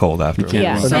ridiculously cold after.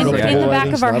 Yeah, and in the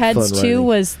back of our heads too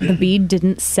was the bead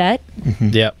didn't set.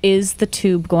 Yeah. Is the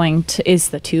tube going to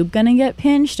get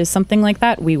pinched? Is something like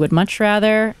that? We would much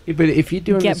rather but if you're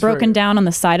doing get broken down on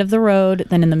the side of the road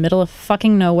than in the middle of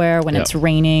fucking nowhere when it's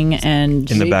raining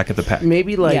and in the back of the pack.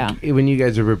 Maybe when you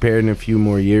guys are prepared in a few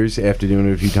more years after doing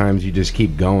it a few times, you just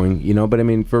keep going, But I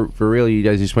mean, for real, you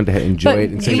guys just went ahead and enjoy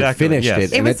it and so you finished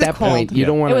it. And at that point, you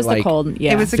don't want to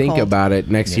think about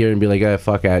it next year and be like, oh,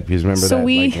 fuck it, because remember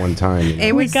that one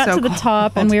time. We got to the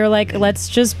top and we were like, let's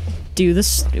just do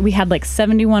this. We had like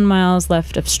 71 miles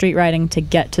left of street riding to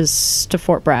get to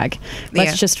Fort Bragg.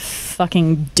 Let's just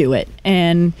fucking do it.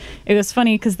 And it was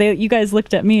funny because you guys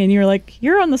looked at me and you were like,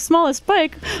 you're on the smallest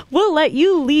bike, we'll let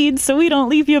you lead so we don't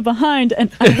leave you behind.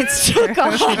 And I took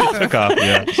off.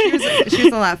 Yeah. She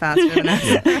was a lot faster than us.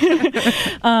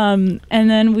 And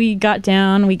then we got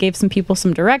down, we gave some people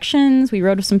some directions, we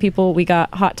rode with some people, we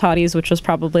got hot toddies, which was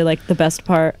probably like the best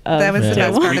part of that was the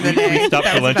best part of the day. We stopped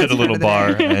for lunch at a little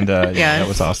bar and that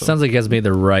was awesome. Sounds like you guys made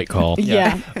the right call.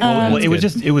 Yeah. Well,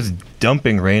 it was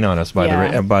dumping rain on us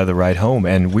by the ride home,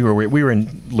 and we were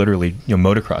in literally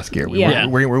motocross gear. We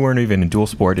weren't even in dual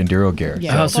sport enduro gear.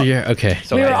 Yeah. So you're okay.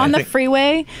 So we were on the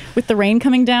freeway with the rain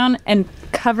coming down and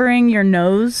covering your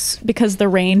nose because the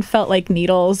rain felt like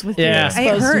needles with your exposed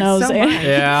it hurt nose. So much.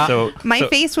 Yeah. My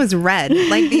face was red,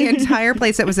 like the entire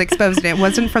place that was exposed. And it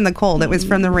wasn't from the cold; it was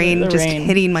from the rain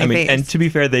hitting my face. And to be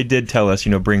fair, they did tell us,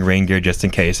 bring rain gear just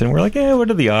in case, and we're like, what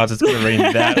are the odds it's going to rain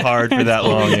that hard for that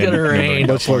long? It's going to rain.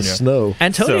 Much less snow.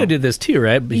 Antonio did this too,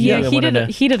 right? But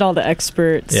he did all the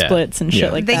expert splits and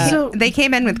shit like that. They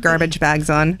came in with garbage bags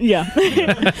on. Yeah.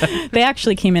 They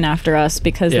actually came in after us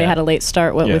because they had a late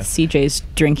start with CJ's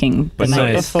drinking the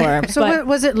night before. So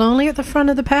was it lonely at the front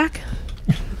of the pack?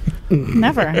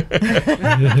 Never.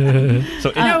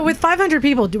 With 500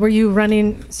 people, were you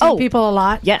running people a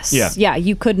lot? Yes. Yeah.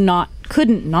 You couldn't not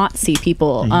see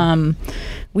people. Mm-hmm.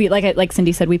 We like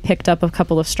Cindy said, we picked up a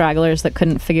couple of stragglers that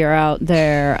couldn't figure out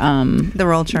their the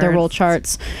roll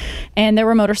charts, and there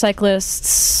were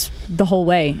motorcyclists the whole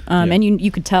way, and you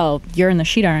could tell you're in the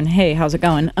sheet iron. Hey, how's it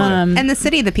going? And the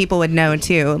city, the people would know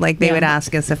too. Like they would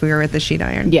ask us if we were with the sheet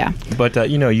iron. Yeah, but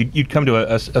you'd come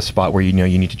to a spot where you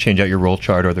need to change out your roll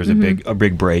chart, or there's a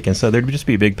big break, and so there'd just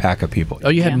be a big pack of people. Oh,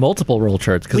 you had multiple roll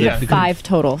charts? We had 5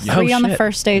 total. 3 on the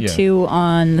first day, 2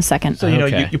 on the second. So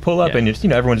you pull up and it's,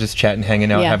 everyone's just chatting, hanging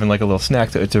out, having like a little snack.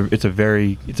 So it's a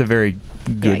very good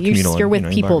communal. You're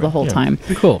with people the whole time.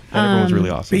 Cool. And everyone's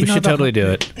really awesome. We should totally do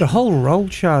it. The whole roll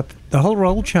chart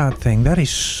thing, that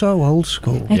is so old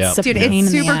school. It's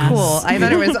it's super cool. I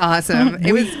thought it was awesome.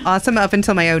 It was awesome up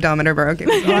until my odometer broke. It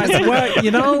was awesome.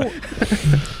 Well,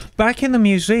 back in the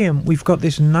museum, we've got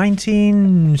this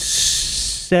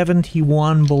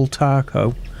 1971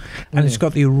 Bultaco, and it's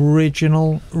got the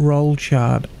original roll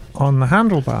chart on the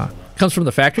handlebar. Comes from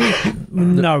the factory?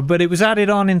 No, but it was added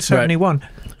on in 71.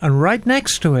 and right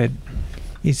next to it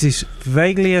is this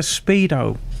Vaglia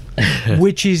Speedo,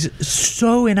 which is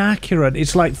so inaccurate.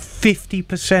 It's like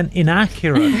 50%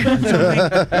 inaccurate. So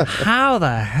I think, how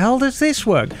the hell does this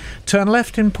work? Turn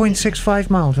left in 0.65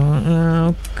 miles.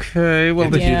 Okay, well,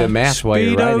 You have to do the math while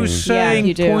you're riding. Speedo's saying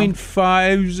you do.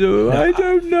 0.5, so I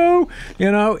don't know.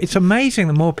 You know, it's amazing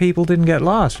the more people didn't get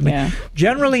lost. I mean,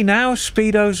 generally now,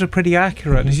 Speedos are pretty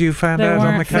accurate, as you found They out on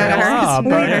the weren't KLR.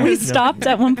 but- we stopped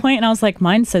at one point and I was like,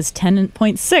 mine says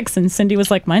 10.6, and Cindy was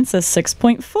like, mine says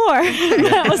 6.4. And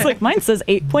I was like, mine says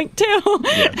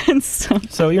 8.2. And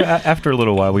So after a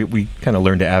little while, we kind of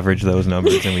learned to average those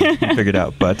numbers and we figured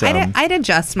out. But I'd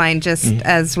adjust mine just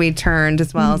as we turned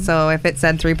as well. So if it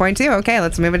said 3.2, okay,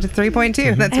 let's move it to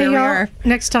 3.2. That's Hey, where we y'all, are.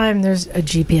 next time there's a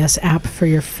GPS app for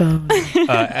your phone.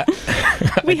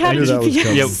 we had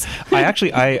GPS.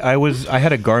 I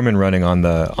had a Garmin running on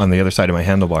the other side of my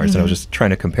handlebars, and I was just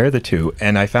trying to compare the two,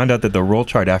 and I found out that the roll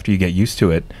chart, after you get used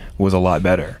to it, was a lot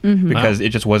better because it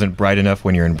just wasn't bright enough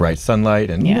when you're in bright sunlight,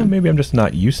 and you know, maybe I'm just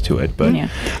not used to it. But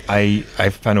I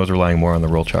found I was relying more on the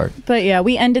roll chart. But yeah,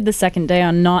 we ended the second day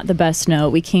on not the best note.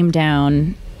 We came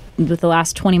down with the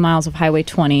last 20 miles of Highway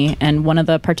 20, and one of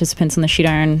the participants in the sheet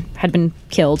iron had been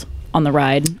killed on the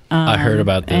ride. I heard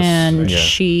about this. And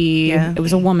Yeah. it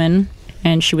was a woman,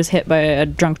 and she was hit by a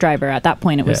drunk driver. At that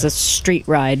point, it was a street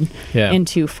ride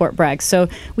into Fort Bragg. So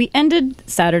we ended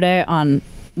Saturday on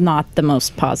not the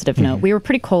most positive note. We were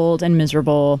pretty cold and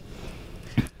miserable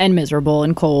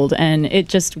and cold, and it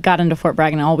just got into Fort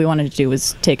Bragg, and all we wanted to do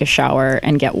was take a shower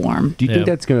and get warm. Do you think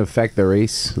that's going to affect the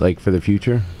race, like for the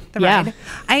future? The ride.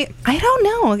 I don't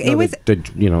know. It was the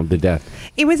death.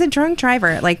 It was a drunk driver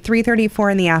at like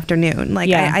 3:34 in the afternoon. Like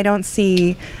I don't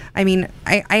see. I mean,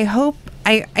 I hope.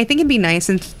 I think it'd be nice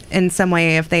in some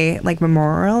way if they like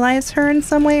memorialize her in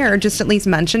some way or just at least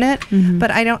mention it.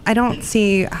 But I don't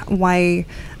see why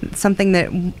something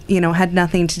that had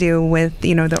nothing to do with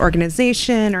the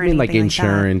organization or anything like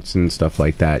insurance and stuff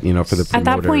like that. For the at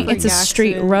that point, it's a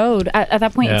street road. At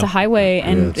that point, it's a highway,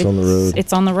 and it's on the road.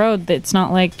 It's on the road. It's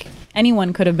not like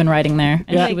anyone could have been riding there.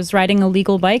 And she was riding a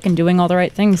legal bike and doing all the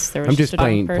right things. There was I'm just a drunk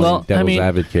playing person. devil's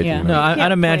advocate. Yeah. No,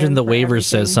 I'd imagine the waiver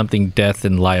says something death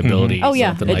and liability. Oh,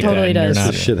 yeah, something it like totally that, and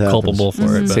does. You're not culpable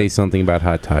for it. But, Say something about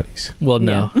hot toddies. well,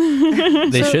 no.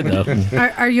 They should, though.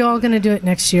 Are you all going to do it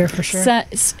next year for sure?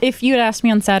 If you had asked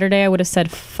me on Saturday, I would have said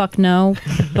fuck no.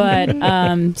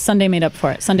 But Sunday made up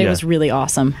for it. Sunday was really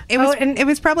awesome. It was it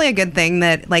was probably a good thing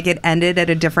that like it ended at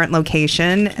a different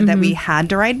location that we had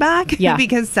to ride back. Yeah.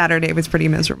 Because Saturday was pretty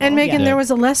miserable. And Megan, there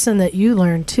was a lesson that you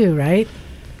learned too, right?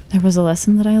 There was a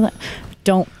lesson that I learned.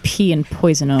 Don't pee in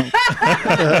poison oak.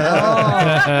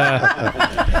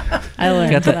 I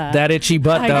learned Got that. that itchy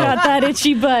butt, I though. got that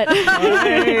itchy butt.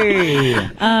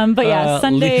 But yeah,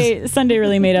 Sunday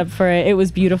really made up for it. It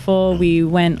was beautiful. We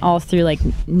went all through like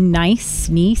Nice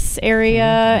area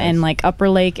and like Upper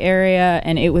Lake area,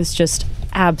 and it was just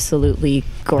absolutely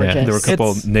gorgeous. Yeah, there were a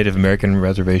couple Native American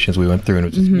reservations we went through, and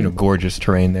it was just gorgeous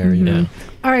terrain there.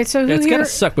 All right, so It's got to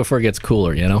suck before it gets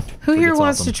cooler, Who here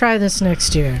wants to try this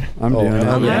next year? I'm doing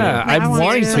it. Yeah, I'm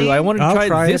wanting to. I want to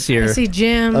try it this year. I see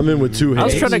Jim. I'm in with two I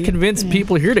was hands. trying to convince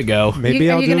people here to go. Are you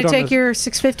going to take your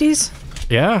 650s?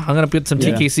 Yeah, I'm going to put some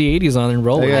TKC 80s on and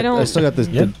roll it. I still got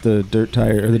the dirt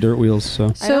tire or the dirt wheels.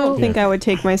 So I don't think I would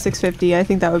take my 650. I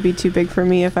think that would be too big for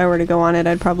me. If I were to go on it,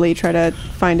 I'd probably try to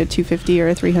find a 250 or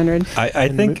a 300. I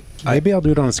think maybe I'll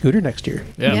do it on a scooter next year.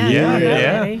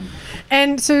 Yeah.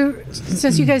 And so,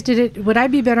 since you guys did it, would I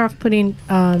be better off putting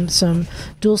some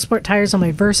dual sport tires on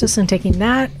my Versys and taking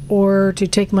that, or to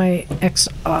take my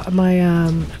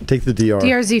Take the DR.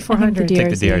 DRZ 400? Take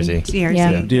the DRZ.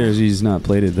 Yeah. DRZ's not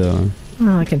plated though.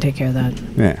 Oh, I can take care of that.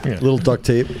 Yeah. Little duct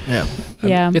tape. Yeah,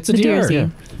 it's a the DR. DRZ. Yeah.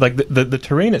 Like the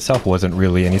terrain itself wasn't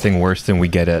really anything worse than we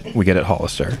get at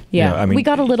Hollister. Yeah, I mean, we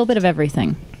got a little bit of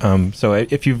everything. So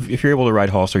if you're able to ride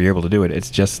Hollister, you're able to do it.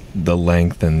 It's just the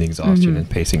length and the exhaustion and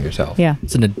pacing yourself. Yeah,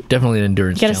 it's definitely an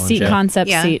endurance Get a challenge. seat concept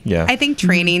seat. Yeah. I think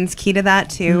training's key to that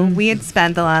too. We had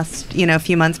spent the last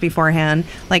few months beforehand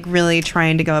like really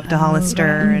trying to go up to Hollister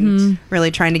and really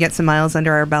trying to get some miles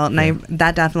under our belt, and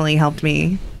that definitely helped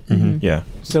me. Yeah.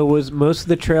 So was most of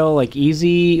the trail like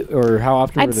easy, or how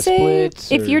often were I'd the say splits?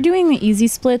 if you're doing the easy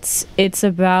splits, it's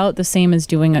about the same as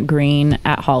doing a green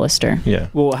at Hollister. Yeah.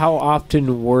 Well, how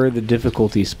often were the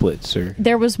difficulty splits? Or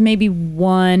There was maybe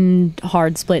one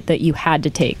hard split that you had to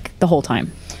take the whole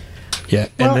time. Yeah,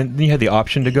 and then you had the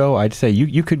option to go. I'd say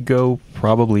you could go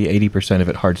probably 80% of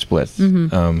it hard splits.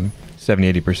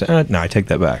 70-80%. No, I take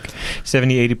that back.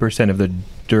 70-80% of the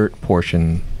dirt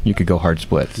portion you could go hard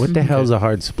splits. What the hell's a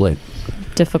hard split?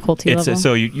 difficulty level.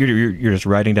 So you're just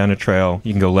riding down a trail.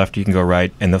 You can go left, you can go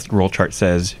right, and the roll chart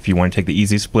says if you want to take the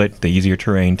easy split, the easier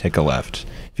terrain, take a left.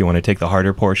 If you want to take the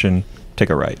harder portion, take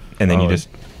a right, and then you just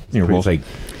roll.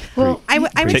 Well, I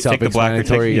would take the black or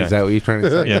take, Is that what you're trying to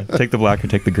say? Yeah, take the black or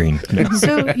take the green. Yeah.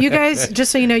 So you guys,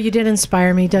 just so you know, you did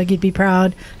inspire me, Doug. You'd be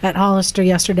proud. At Hollister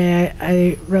yesterday,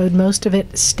 I rode most of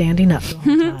it standing up the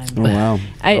whole time. Oh wow!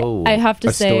 I have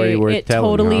to say, it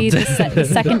totally the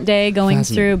second day going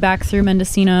back through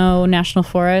Mendocino National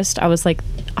Forest, I was like,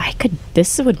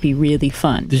 this would be really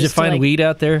fun. Did you find weed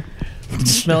out there? Did you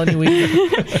smell any weed?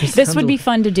 This would be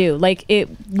fun to do.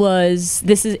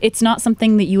 It's not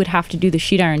something that you would have to do the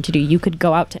sheet iron to do. You could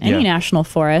go out to any national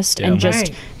forest and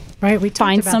just we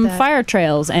find some fire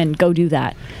trails and go do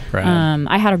that. Right.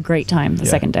 I had a great time the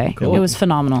second day. Cool. It was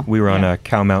phenomenal. We were on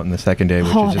Cow Mountain the second day,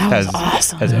 which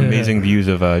awesome. has amazing views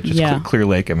of Clear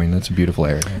Lake. I mean, that's a beautiful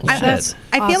area.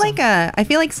 I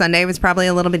feel like Sunday was probably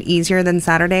a little bit easier than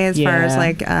Saturday as far as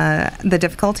the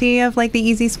difficulty of the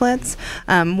easy splits.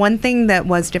 One thing that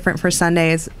was different for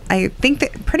Sunday is I think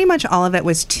that pretty much all of it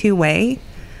was two-way.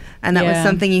 And that was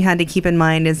something you had to keep in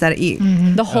mind is that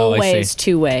the whole way is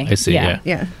two-way. I see.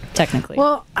 Yeah. Technically.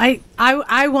 Well, I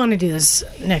want to do this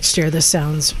next year. This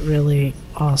sounds really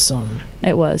awesome.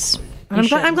 It was.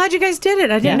 I'm glad you guys did it.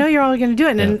 I didn't know you were all going to do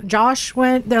it. And Josh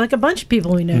went. There a bunch of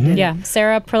people we know did. Yeah.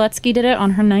 Sarah Proletsky did it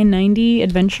on her 990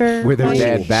 adventure. With her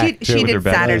dad back. She did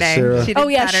Saturday. She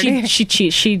never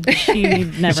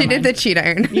She did the cheat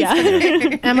iron. Yeah.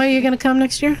 Emma, you going to come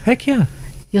next year? Heck yeah.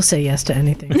 You'll say yes to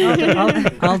anything.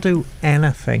 I'll do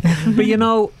anything. But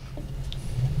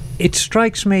it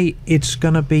strikes me it's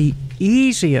going to be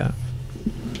easier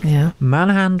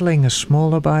manhandling a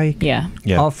smaller bike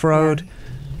off-road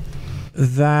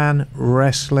than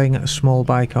wrestling a small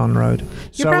bike on-road.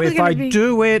 So if I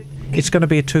do it, it's going to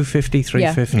be a 250,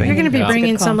 350. You're going to be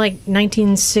bringing some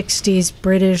 1960s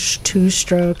British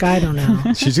two-stroke. I don't know.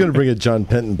 She's going to bring a John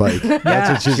Penton bike. That's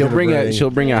what she's going to bring. She'll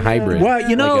bring a hybrid.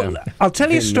 Well, I'll tell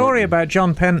you a story about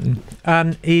John Penton,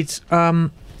 and it's.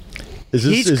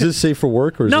 Is this safe for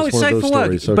work or is no, this it's one safe of those for work.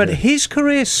 stories? Okay. But his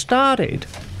career started.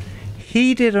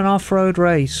 He did an off-road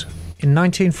race in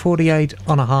 1948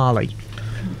 on a Harley.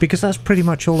 Because that's pretty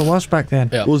much all there was back then.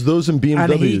 Yeah. Was those in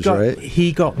BMWs, right?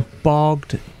 He got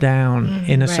bogged down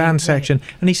in a sand section,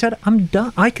 and he said, "I'm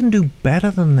done. I can do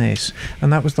better than this."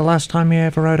 And that was the last time he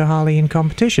ever rode a Harley in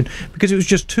competition because it was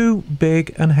just too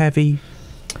big and heavy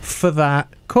for that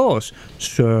course.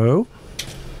 So,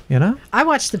 I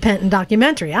watched the Penton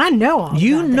documentary. I know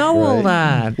all. All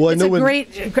that. Well, it's a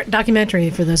great documentary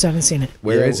for those who haven't seen it.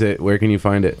 Where is it? Where can you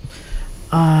find it?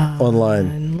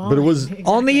 Online. But it was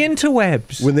on the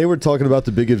interwebs. When they were talking about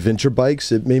the big adventure bikes,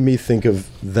 it made me think of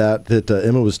that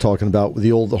Emma was talking about,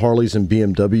 the old Harleys and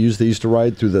BMWs they used to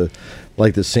ride through the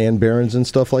sand barrens and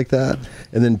stuff like that.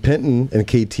 And then Penton and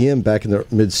KTM back in the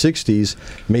mid 60s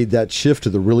made that shift to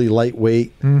the really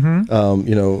lightweight,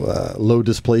 low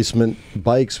displacement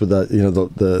bikes with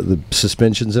the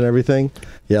suspensions and everything.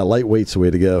 Yeah, lightweight's the way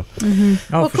to go.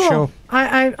 Mm-hmm. Oh, for sure.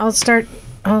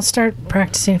 I'll start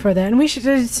practicing for that. And we should,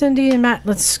 Cindy and Matt,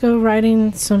 let's go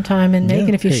riding sometime and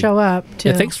Megan, if you show up, too.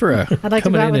 Yeah, thanks for I'd like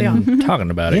coming to go out in with and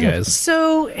talking about it, guys.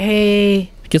 So,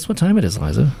 hey. Guess what time it is,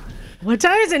 Liza? What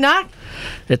time is it, Knock?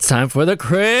 It's time for the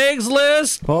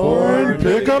Craigslist Porn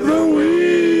Pick of the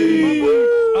Week.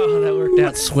 Oh, that worked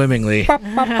out swimmingly. All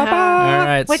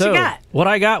right. What you got? What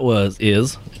I got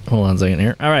is... Hold on a second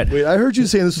here. All right. Wait, I heard you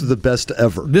saying this was the best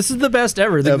ever. This is the best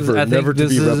ever. Ever. I think Never to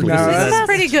be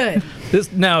replicated.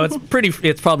 This is pretty good.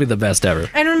 It's probably the best ever.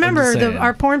 And remember,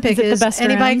 our porn pick is the best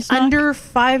any bike under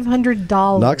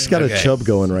 $500. Knox got a chub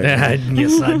going right now.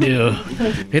 Yes, I do.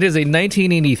 It is a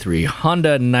 1983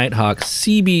 Honda Nighthawk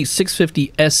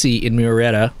CB650 SE in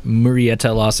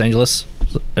Murrieta, Los Angeles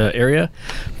area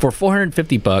for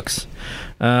 $450.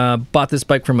 Bought this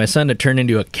bike for my son to turn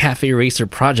into a cafe racer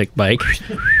project bike.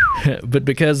 But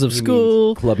because of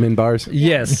school... Clubman bars?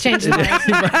 Yes. Change the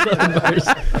bars.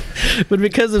 But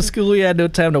because of school, we had no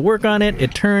time to work on it.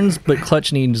 It turns, but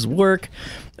clutch needs work.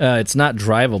 It's not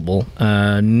drivable.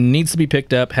 Needs to be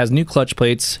picked up. Has new clutch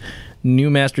plates, new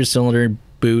master cylinder,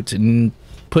 boot, and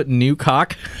put new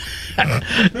cock.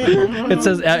 It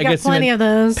says, I guess, plenty of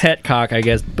those. Pet cock, I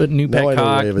guess, but new pet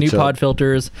cock, new pod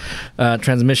filters,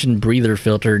 transmission breather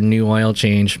filter, new oil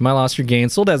change. My loss or gain,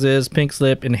 sold as is, pink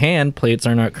slip, and hand plates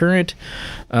are not current.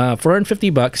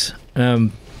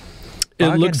 $450.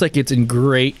 It looks like it's in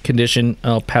great condition.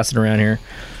 I'll pass it around here.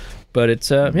 But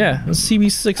it's a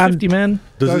CB650, man.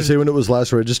 Does it say when it was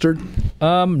last registered?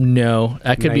 No,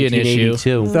 that could be an issue.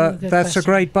 That's a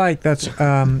great bike. That's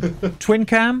twin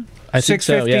cam, I think 650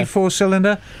 so, yeah.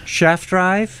 4-cylinder, shaft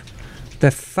drive,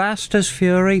 They're fast as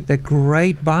fury. They're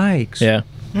great bikes. Yeah.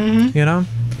 Mhm. You know?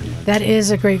 That is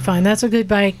a great find. That's a good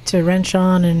bike to wrench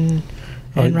on and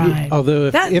ride. Although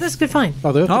That's a good find.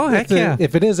 Although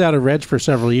if it is out of reg for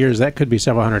several years, that could be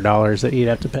several $100s that you'd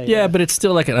have to pay. Yeah, but it's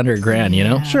still like an under $1,000, you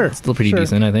know? Sure. It's still pretty Sure.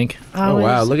 decent, I think. Oh,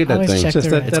 wow, look at that thing. It's just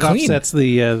that It's clean. offsets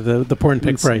the porn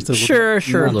pick price. a little bit.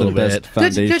 Sure, a little bit.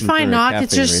 Good find, Knock.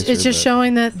 It's just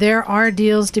showing that there are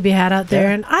deals to be had out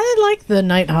there, and I like the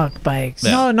Nighthawk bikes.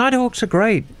 No, Nighthawks are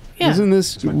great. Yeah. Isn't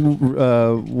this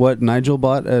what Nigel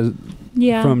bought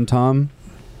Yeah. from Tom?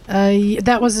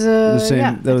 That was The same.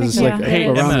 yeah, that I was think like so.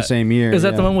 around Emma, the same year. Is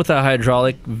that the yeah. one with the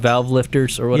hydraulic valve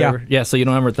lifters or whatever? Yeah, so you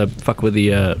don't remember the fuck with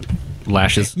the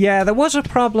lashes? Yeah, there was a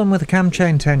problem with the cam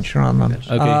chain tensioner on them.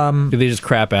 Okay. Did they just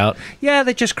crap out? Yeah,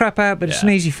 they just crap out, but it's an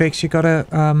easy fix. You got to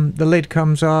the lid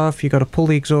comes off. You got to pull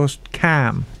the exhaust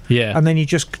cam. Yeah. And then you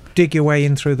just dig your way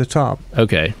in through the top.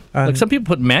 Okay. Like some people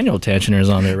put manual tensioners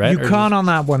on there, right? You can't on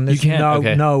that one. There's You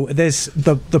can't? no. There's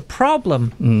the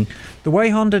problem. The way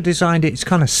Honda designed it, it's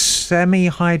kind of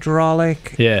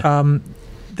semi-hydraulic. Yeah.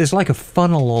 There's like a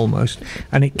funnel almost,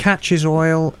 and it catches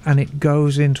oil and it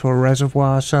goes into a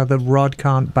reservoir, so the rod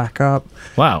can't back up.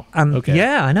 Wow. And Okay.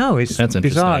 yeah, I know it's That's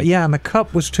bizarre. interesting. Yeah, and the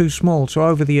cup was too small, so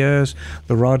over the years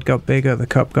the rod got bigger, the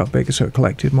cup got bigger, so it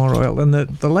collected more oil. And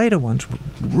the later ones were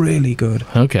really good.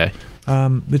 Okay.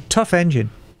 The tough engine,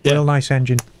 real nice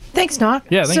engine. Thanks, Knock.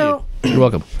 Yeah, thank so, you. You're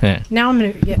welcome. Yeah. Now I'm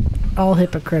going to get all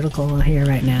hypocritical here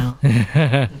right now.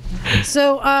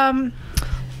 So,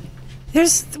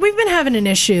 we've been having an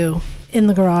issue in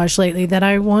the garage lately that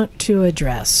I want to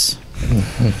address.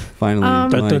 Finally, Dun,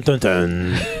 Mike.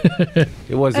 dun,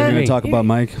 It wasn't We're me. gonna talk about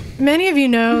Mike. Many of you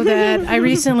know that I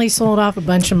recently sold off a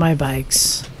bunch of my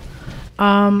bikes.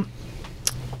 And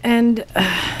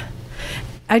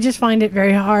I just find it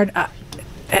very hard.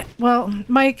 Well,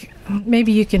 Mike,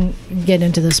 maybe you can get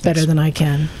into this better than I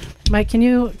can. Mike, can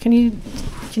you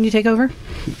take over?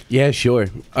 Yeah, sure.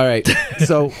 All right.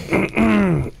 So,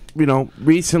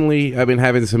 recently I've been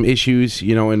having some issues,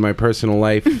 in my personal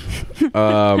life,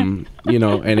 and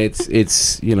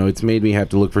it's made me have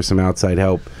to look for some outside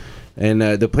help. And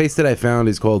the place that I found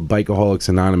is called Bikeaholics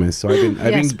Anonymous. So I've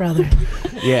been, brother.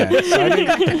 Yeah. So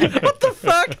what the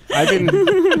fuck? I've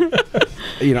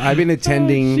been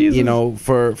attending,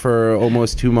 for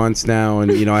almost 2 months now,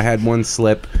 and I had one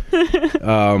slip.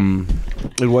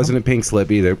 It wasn't a pink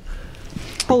slip either.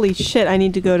 Holy shit! I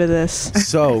need to go to this.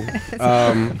 So,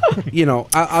 I'll Funny you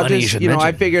just, should mention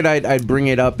I figured I'd bring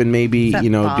it up and maybe, do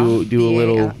a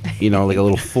little, like a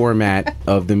little format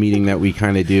of the meeting that we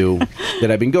kind of do that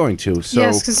I've been going to. So,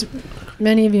 Yes, because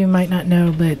many of you might not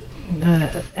know, but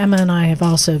Emma and I have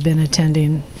also been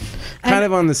attending. kind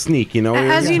of on the sneak,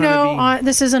 As you know,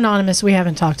 this is anonymous. We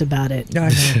haven't talked about it. I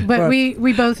know. But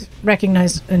we both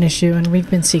recognize an issue, and we've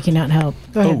been seeking out help.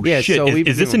 Go ahead. Oh, shit. so we've-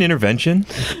 Is this an intervention?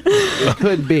 It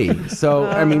could be. So,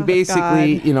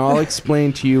 basically, I'll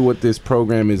explain to you what this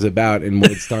program is about and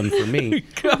what it's done for me.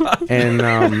 And,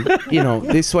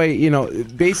 this way,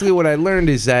 basically what I learned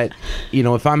is that,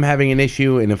 if I'm having an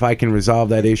issue and if I can resolve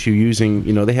that issue using,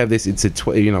 they have this,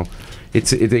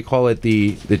 they call it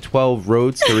the 12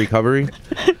 roads to recovery.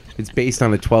 It's based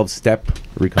on a 12-step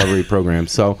recovery program.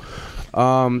 So,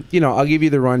 I'll give you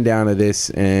the rundown of this,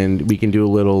 and we can do a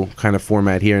little kind of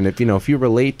format here. And if you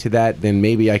relate to that, then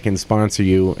maybe I can sponsor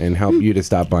you and help you to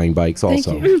stop buying bikes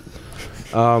also. Thank you.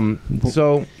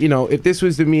 So, if this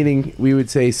was the meeting, we would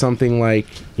say something like,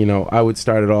 I would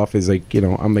start it off as like,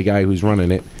 I'm the guy who's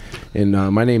running it. And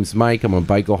my name's Mike. I'm a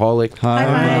bikeaholic.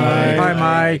 Hi,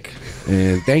 Mike.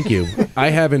 And thank you. I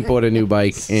haven't bought a new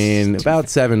bike in about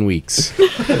 7 weeks. You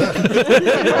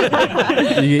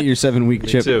get your 7-week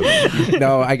chip.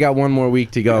 No, I got one more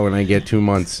week to go, and I get 2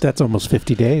 months. That's almost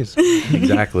 50 days.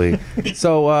 Exactly.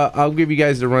 So I'll give you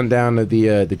guys the rundown of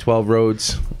the 12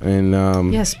 roads, and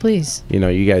Yes, please.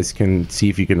 you guys can see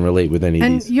if you can relate with any of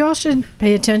And these. you all should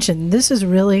pay attention. This has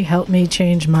really helped me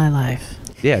change my life.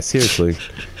 Yeah, seriously.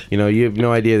 You have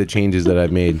no idea the changes that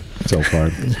I've made so far.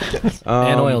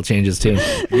 And oil changes, too.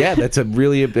 Yeah, that's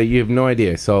you have no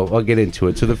idea. So I'll get into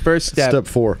it. So the first step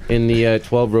 4 in the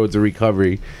 12 roads of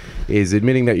recovery is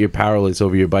admitting that you're powerless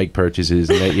over your bike purchases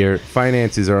and that your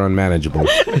finances are unmanageable.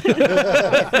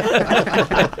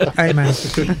 Hey, man.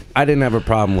 I didn't have a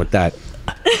problem with that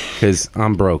because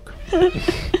I'm broke.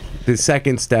 The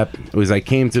second step was I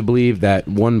came to believe that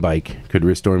one bike could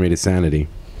restore me to sanity.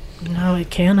 No, it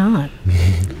cannot.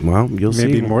 Well, you'll see.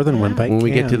 Maybe more than one bike when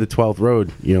we get can. to the 12th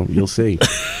road. You'll see.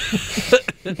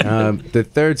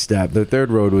 The third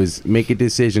road was make a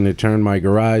decision to turn my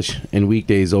garage and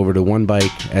weekdays over to one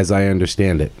bike as I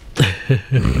understand it.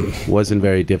 Wasn't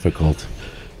very difficult.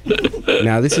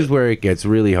 Now, this is where it gets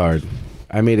really hard.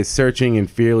 I made a searching and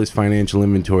fearless financial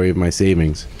inventory of my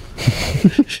savings.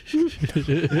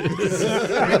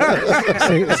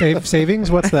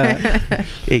 Savings? What's that?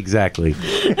 Exactly.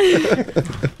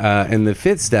 And the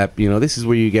fifth step, this is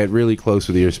where you get really close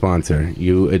with your sponsor.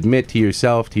 You admit to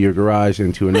yourself, to your garage,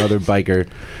 and to another biker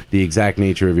the exact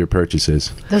nature of your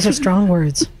purchases. Those are strong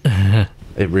words.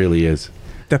 It really is.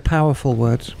 They're powerful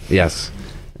words. Yes.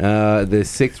 The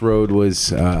sixth road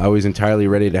was I was entirely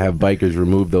ready to have bikers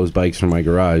remove those bikes from my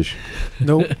garage.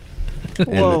 Nope.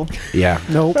 Whoa. Yeah.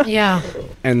 Nope. Yeah.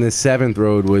 And the seventh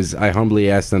road was I humbly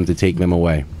asked them to take them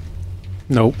away.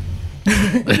 Nope.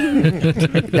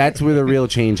 That's where the real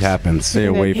change happens. Stay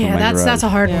away from my garage. That's a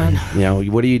hard one.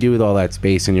 What do you do with all that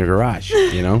space in your garage?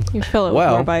 You fill it with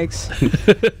more bikes.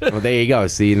 Well, there you go.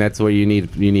 See, and that's where you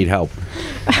need help.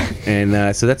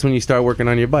 And so that's when you start working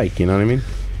on your bike. You know what I mean?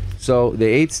 So the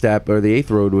eighth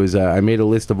road was I made a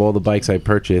list of all the bikes I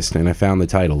purchased and I found the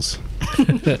titles.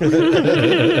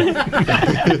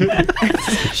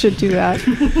 Should do that.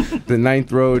 The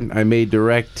ninth road, I made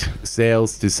direct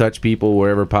sales to such people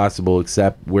wherever possible,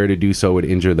 except where to do so would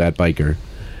injure that biker.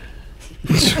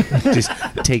 Just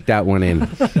take that one in.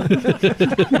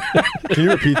 Can you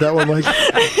repeat that one, Mike?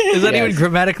 Is that even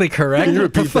grammatically correct? Can you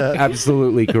repeat that?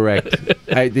 Absolutely correct.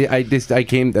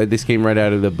 This came right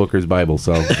out of the Booker's Bible,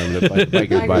 so the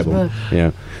Biker's Bible.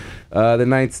 Yeah.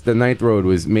 The ninth road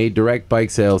was made direct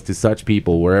bike sales to such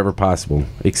people wherever possible,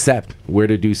 except where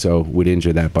to do so would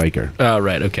injure that biker. Oh,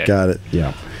 right. Okay. Got it.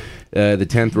 Yeah. The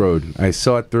 10th road, I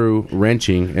sought through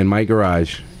wrenching in my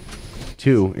garage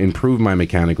to improve my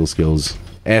mechanical skills,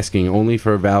 asking only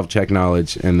for valve check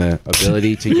knowledge and the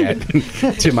ability to get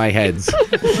to my heads.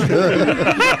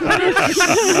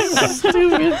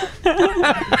 Stupid.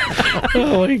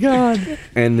 Oh my God.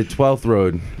 And the 12th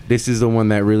road, this is the one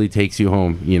that really takes you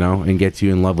home, and gets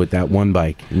you in love with that one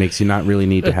bike. It makes you not really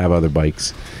need to have other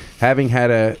bikes. Having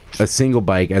had a single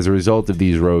bike as a result of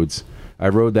these roads, I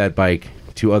rode that bike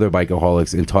to other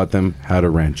bikeaholics and taught them how to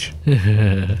wrench.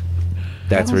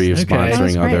 That's where you're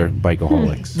sponsoring other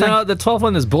bikeaholics. No, the 12th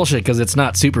one is bullshit because it's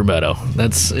not Supermoto.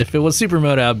 If it was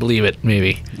Supermoto, I'd believe it,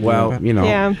 maybe. Well,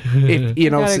 Yeah.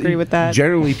 I agree with that.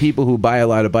 Generally, people who buy a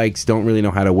lot of bikes don't really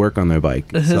know how to work on their bike.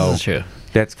 This is true.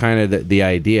 That's kind of the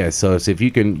idea. So if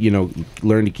you can,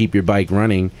 learn to keep your bike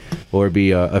running or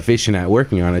be efficient at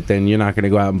working on it, then you're not going to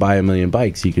go out and buy a million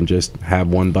bikes. You can just have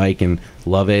one bike and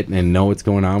love it and know what's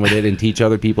going on with it and teach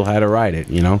other people how to ride it,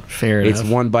 Fair enough. It's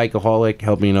one bikeaholic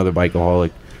helping another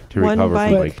bikeaholic to recover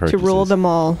from bike purchases. To rule them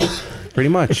all. Pretty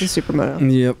much. It's a Supermoto.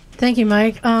 Yep. Thank you,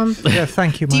 Mike. Yeah,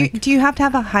 thank you, Mike. Do you have to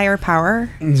have a higher power?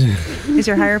 Is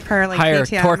your higher power like higher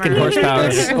KTM torque and horsepower?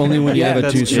 Only when you have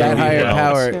a two-stroke. That higher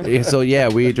power. So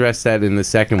we addressed that in the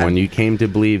second one. You came to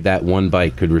believe that one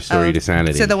bike could restore you to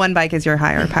sanity. So the one bike is your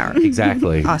higher power.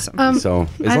 Exactly. Awesome. So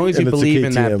as long as you believe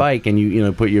in that bike and you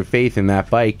put your faith in that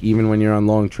bike, even when you're on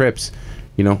long trips,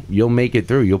 you'll make it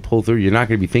through. You'll pull through. You're not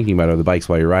going to be thinking about other bikes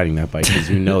while you're riding that bike because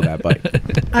you know that bike.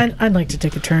 I'd like to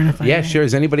take a turn if I may. Sure.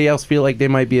 Does anybody else feel like they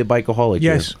might be a bikeaholic?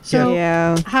 Yes. Here? So,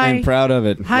 yeah. Hi. I'm proud of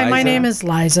it. Hi, my name is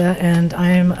Liza, and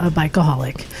I'm a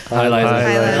bikeaholic. Hi,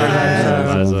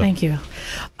 Liza. Thank you.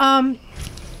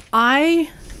 I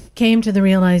came to the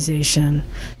realization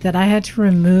that I had to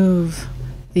remove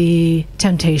the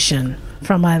temptation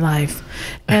from my life,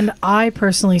 and I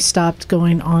personally stopped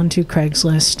going on to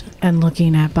Craigslist and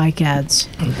looking at bike ads.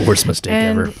 Worst mistake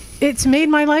ever. It's made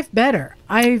my life better.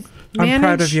 I'm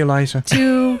proud of you, Liza.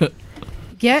 To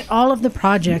get all of the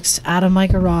projects out of my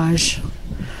garage.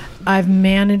 I've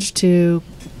managed to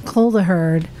cull the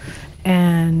herd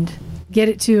and get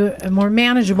it to a more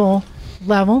manageable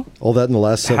level. All that in the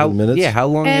last 7 minutes? Yeah, how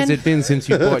long has it been since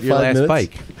you bought your 5 last minutes?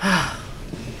 bike?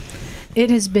 It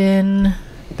has been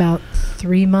about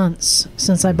 3 months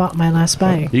since I bought my last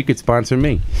bike. You could sponsor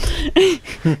me.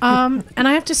 And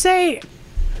I have to say,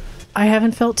 I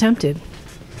haven't felt tempted.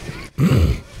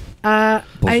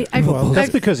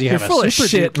 That's because you have You're full of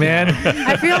shit, man.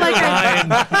 I feel like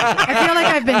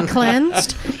I've been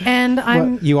cleansed, and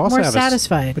I'm more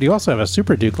satisfied. But you also have a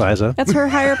Super Duke, Liza. That's her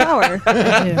higher power.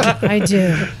 I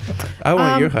do. I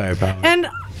want your higher power. And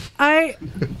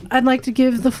I'd like to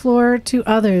give the floor to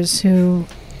others who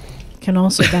can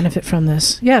also benefit from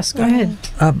this. Yes, go ahead.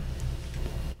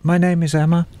 My name is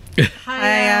Emma. Hi,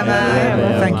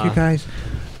 Emma. Thank you, guys.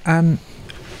 And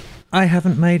I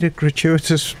haven't made a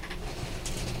gratuitous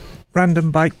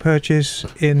random bike purchase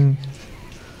in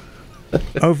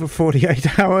over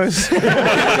 48 hours.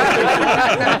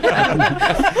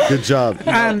 Good job.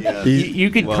 And you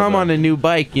could come on a new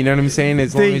bike, you know what I'm saying?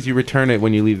 As long as you return it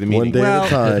when you leave the meeting. One day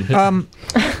at a time.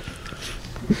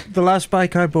 The last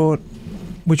bike I bought,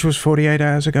 which was 48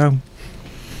 hours ago,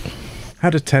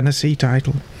 had a Tennessee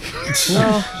title.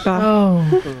 Oh, God.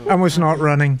 Oh. And was not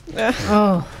running.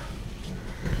 Oh.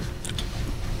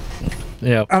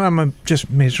 Yeah. And I'm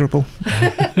just miserable.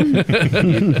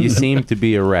 You seem to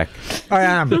be a wreck. I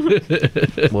am.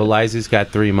 Well, Liza's got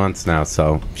 3 months now,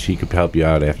 so she could help you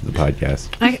out after the podcast.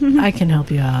 I can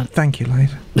help you out. Thank you,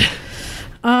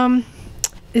 Liza.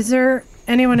 Is there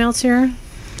anyone else here?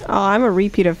 Oh, I'm a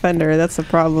repeat offender. That's the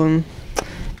problem.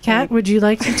 Kat, would you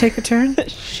like to take a turn?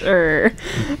 Sure.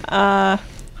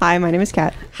 Hi, my name is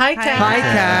Kat. Hi, Kat. Hi,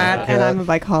 Kat. And I'm a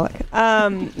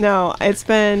bikeaholic. No, it's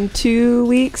been 2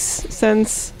 weeks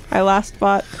since I last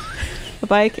bought a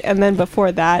bike, and then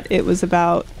before that, it was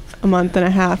about a month and a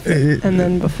half, and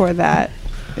then before that,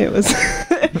 it was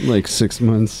like 6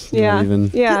 months. yeah, Not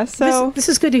even. yeah. So this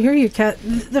is good to hear you, Kat.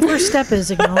 The first step is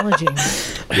acknowledging.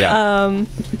 Yeah.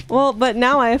 Well, but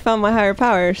now I have found my higher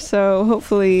power, so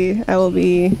hopefully I will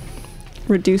be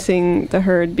reducing the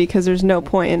herd because there's no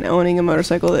point in owning a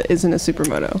motorcycle that isn't a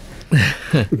supermoto.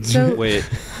 So wait,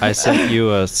 I sent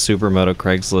you a supermoto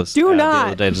Craigslist Do ad not. the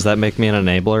other day. Does that make me an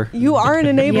enabler? You are an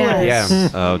enabler. Yes. Yeah.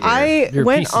 Oh, dear. I You're a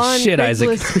went piece of on shit, Isaac.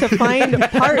 Craigslist to find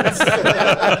parts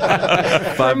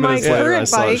for 5 my minutes later, I current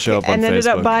saw it bike show up on and ended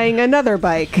up Facebook. buying another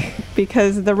bike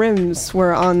because the rims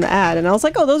were on the ad. And I was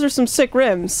like, oh, those are some sick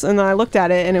rims. And then I looked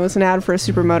at it and it was an ad for a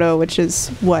supermoto, which is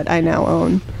what I now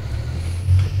own.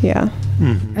 Yeah.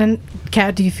 And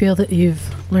Kat, do you feel that you've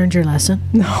learned your lesson?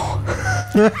 No.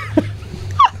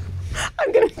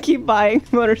 I'm going to keep buying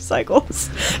motorcycles.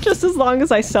 Just as long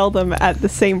as I sell them at the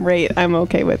same rate, I'm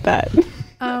okay with that.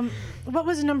 What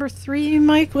was number 3,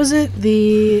 Mike? Was it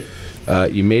the...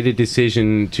 You made a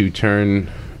decision to turn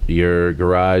your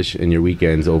garage and your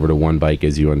weekends over to one bike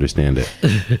as you understand it.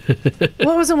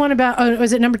 What was the one about... Oh,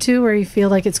 was it number 2 where you feel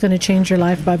like it's going to change your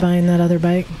life by buying that other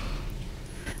bike?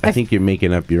 I think you're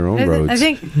making up your own roads. I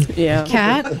think, Yeah.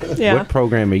 Kat, Yeah. What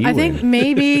program are you I think in?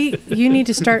 maybe you need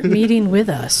to start meeting with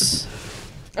us.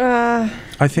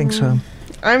 I think so.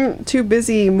 I'm too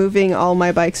busy moving all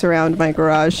my bikes around my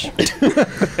garage. Kat,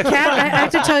 I have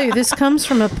to tell you, this comes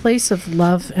from a place of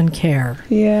love and care.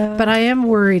 Yeah. But I am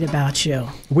worried about you.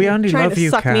 We only Trying love to you,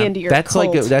 suck Kat. me into your That's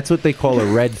cult. that's what they call a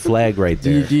red flag right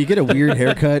there. Do you get a weird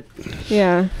haircut?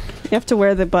 Yeah. You have to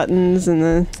wear the buttons and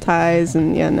the ties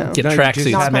and no. Get No, you just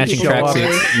tracksuits, have to matching show up.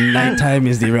 tracksuits. Nighttime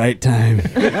is the right time.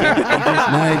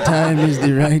 Nighttime is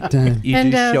the right time. You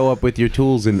And, just show up with your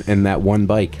tools and that one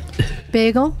bike.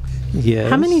 Bagel, Yes.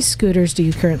 how many scooters do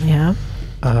you currently have?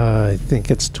 I think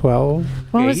it's 12.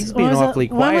 What Yeah, was, he's what being was awfully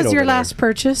when quiet was your over there. last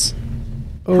purchase?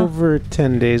 Over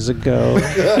 10 days ago.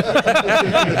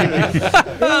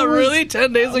 Oh, really?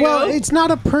 10 days ago? Well, it's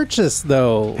not a purchase,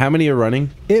 though. How many are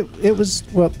running? It was,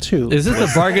 well, 2. Is this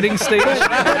the bargaining stage?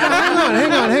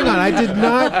 hang on. I did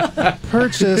not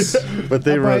purchase. But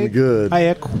they a run bike. good. I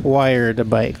acquired a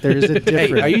bike. There's a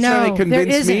difference. Hey, are you trying to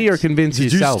convince me or convince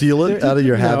Did yourself? you steal it out of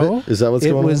your habit? Is that what's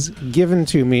going It was given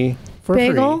to me for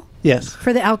Bagel? free. Yes.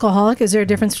 For the alcoholic, is there a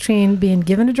difference between being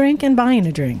given a drink and buying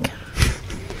a drink?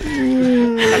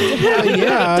 Well,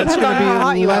 yeah, it's going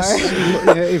to be less.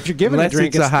 If you're given a Unless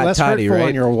drink, it's a it's hot less toddy, hurtful right?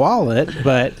 on your wallet.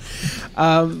 But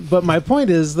my point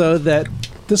is, though, that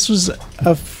this was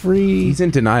a free. He's in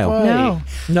denial. bike.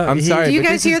 No. I'm sorry. Do you but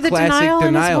guys this hear is the classic denial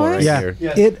in his right voice? Yeah,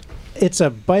 here. it's a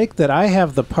bike that I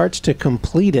have the parts to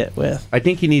complete it with, I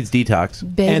think he needs detox.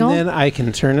 Bagel? and then I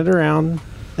can turn it around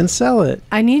and sell it.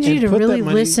 I need you and to put that really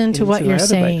money listen to what into you're my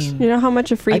other bikes. saying. You know how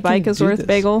much a free I bike can is do worth, this.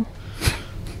 Bagel?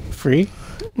 Free?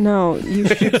 No, you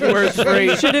should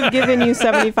have given you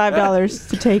 $75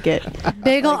 to take it.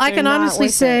 Bagel, I can They're not honestly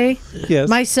worth say Yes.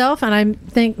 myself, and I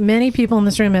think many people in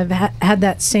this room have had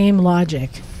that same logic.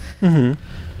 Mm-hmm.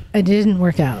 It didn't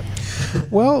work out.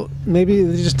 Well, maybe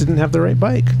they just didn't have the right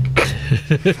bike.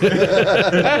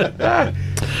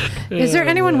 Is there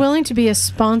anyone willing to be a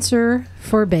sponsor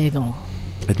for Bagel?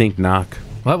 I think Knock.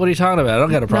 What are you talking about? I don't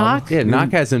got a problem. Knock? Yeah,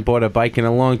 Knock hasn't bought a bike in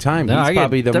a long time. No, He's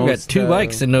probably the I've most. got 2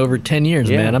 bikes in over 10 years,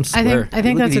 yeah. man. I'm I swear.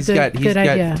 think Look, that's a he's good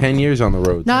idea. got 10 years on the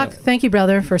road. Knock, thank you,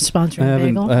 brother, for sponsoring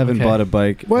Bagel. I haven't bought a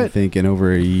bike, I think, in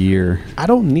over a year. I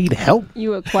don't need help.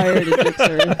 You acquired a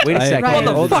Gixxer. Wait a second. Right.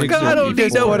 Motherfucker, I don't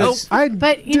need no help. I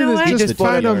But you do know this what? just just bought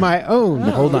fine a- on my own.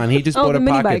 Hold on, he just Oh, bought the a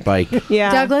mini pocket bike.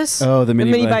 Yeah. Douglas? Oh, the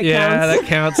mini, mini bike. bike Yeah, counts. that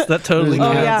counts. That totally Oh,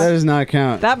 counts. yeah. That does not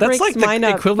count. That That's breaks like the mine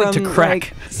up equivalent to from, crack.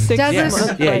 Like 6 Douglas,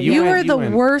 months. Yeah, Like, you are win, the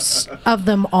win. worst of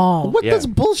them all. What? Yeah. That's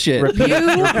bullshit. Repeat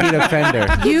offender.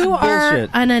 You are bullshit.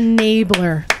 an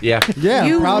enabler. Yeah. Yeah,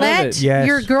 You I'm proud of let it. Yes.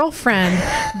 your girlfriend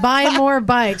buy more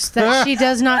bikes that she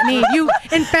does not need. You,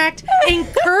 in fact,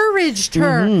 encouraged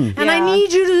her. Mm-hmm. And I Yeah.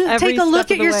 need you to Every take a look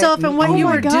step at of the way. yourself and what Oh you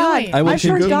my were God. doing. I I wish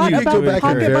you could- forgot you could about go the back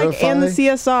and pocket bike and the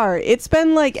verify. CSR. It's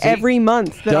been like every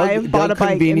month that I've bought a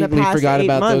bike in the conveniently past forgot 8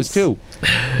 about months. those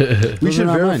too. We should are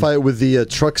not verify mine. it with the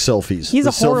truck selfies. He's the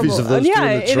a horrible. selfies of those yeah, two in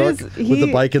the it truck is. with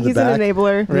the bike in the he's back. an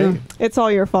enabler. Right. It's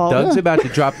all your fault. Doug's about to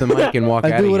drop the mic and walk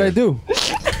out I of do what here. I do.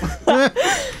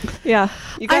 Yeah,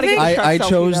 you gotta get a truck I selfie,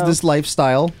 chose though. this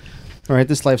lifestyle. All right,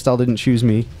 this lifestyle didn't choose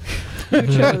me. You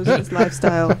chose this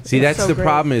lifestyle. See, It's that's so the great.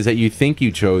 problem is that you think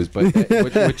you chose, but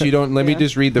what you don't. Let me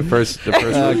just read the first one.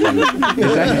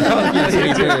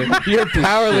 You're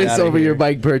powerless over your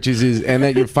bike purchases, and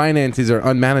that your finances are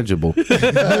unmanageable.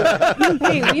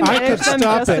 Hey, we managed them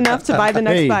just enough to buy the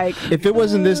next Hey, bike. if it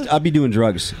wasn't this, I'd be doing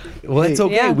drugs. Well, that's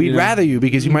okay. Yeah. We'd rather you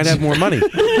because you might have more money.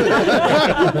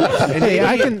 And Hey,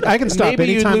 I can stop maybe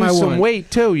you'd anytime I lose some want.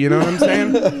 weight too. You know what I'm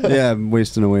saying? Yeah, I'm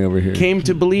wasting away over here. Came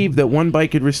to believe that one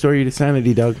bike could restore you to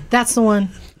sanity, Doug. That's the one.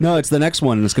 No, it's the next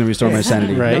one that's going to restore my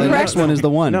sanity. Right. The The next one is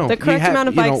the one. No, The correct amount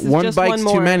of bikes is one just bike's one too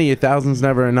more. many. 1,000's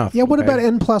never enough. Yeah, what okay? about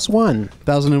N+1?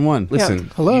 1001.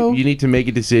 Listen, Hello? You need to make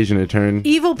a decision to turn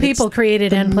Evil people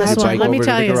created the N+1. magic Let me over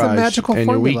tell to the you. garage magical and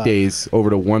formula. your weekdays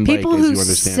over to one People bike as who you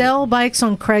understand. sell bikes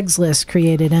on Craigslist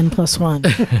created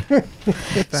N+1.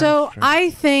 So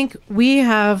I think we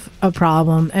have a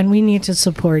problem and we need to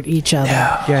support each other.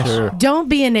 Yes. Don't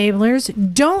be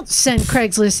enablers. Don't send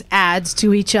Craigslist ads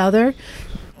to each other.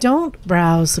 Don't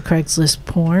browse the Craigslist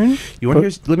porn. You want to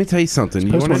hear? Let me tell you something.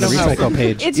 You want to know how? recycle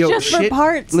page. It's just for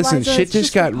parts. Listen, Liza, shit it's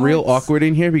just for got real parts. awkward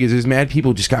in here because there's mad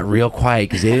people just got real quiet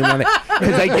because they didn't want to.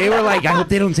 Because like they were like, I hope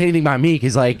they don't say anything about me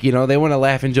because like they want to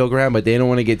laugh and joke around, but they don't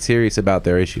want to get serious about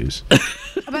their issues.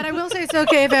 But I will say it's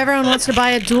okay if everyone wants to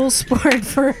buy a dual sport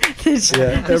for this.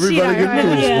 Yeah, everybody get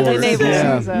dual Yeah, they sports. enable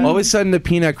Yeah. All of a sudden, the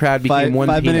peanut crowd became one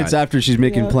Five peanut. minutes after she's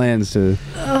making plans to.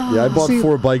 Yeah, I bought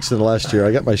 4 bikes in the last year.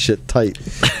 I got my shit tight.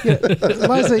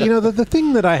 Liza, the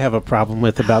thing that I have a problem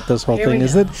with about this whole Here thing we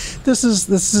is go. that this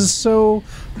is so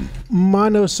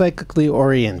monocyclically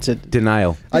oriented.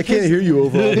 Denial. I can't hear you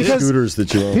over all the Because- scooters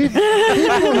that you own.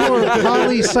 People who are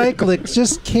polycyclic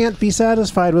just can't be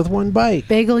satisfied with one bike.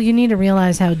 Bagel, you need to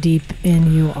realize how deep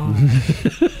in you are.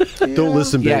 Don't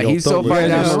listen, Yeah, Bagel. he's Don't so far listen.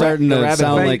 down You're the starting the to rabbit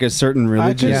sound hole. like a certain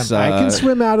religious I can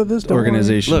swim out of this. Don't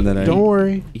organization Look, that I. Don't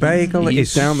worry. Bagel He's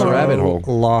is down the so rabbit hole.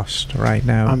 lost right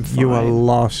now. I'm You are fine.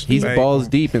 lost. He's Bagel. balls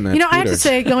deep in that. You know, I have to scooter.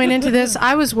 say, going into this,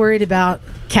 I was worried about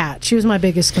Kat. She was my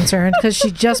biggest concern because she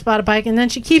just bought a bike and then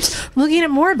she keeps looking at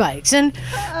more bikes. And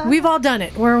we've all done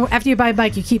it. Where after you buy a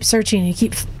bike, you keep searching, you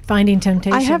keep finding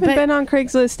temptation. I haven't But been on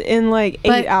Craigslist in like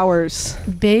 8 hours.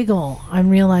 Bagel, I'm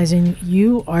realizing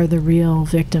you are the real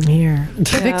victim here.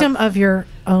 The Yeah. victim of your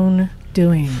own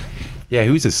doing. Yeah,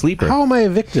 who's a sleeper? How am I a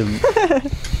victim?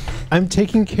 I'm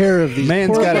taking care of these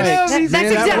Man's poor got a- bikes. That's,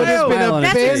 that would have been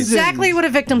abandoned. exactly what a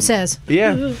victim says.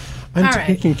 Yeah. I'm All right.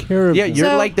 taking care of Yeah, them.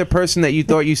 you're So- like the person that you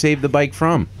thought you saved the bike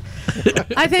from.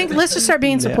 I think let's just start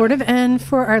being supportive. And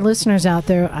for our listeners out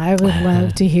there, I would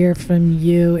love to hear from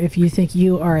you if you think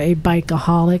you are a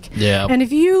bikeaholic. Yeah. And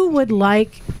if you would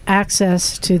like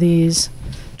access to these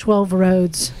 12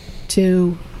 roads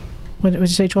to, what would you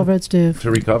say, 12 roads to?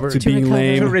 To recover? To being recover.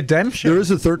 lame. To redemption. There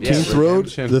is a 13th Yeah, road.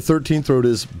 redemption. The 13th road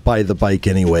is buy the bike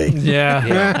anyway. Yeah.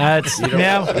 That's You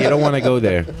don't want to go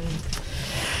there.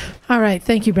 All right.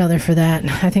 Thank you, brother, for that.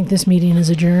 I think this meeting is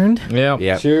adjourned. Yeah.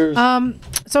 Yeah. Cheers.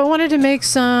 So I wanted to make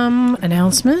some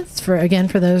announcements for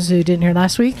those who didn't hear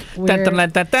last week. We're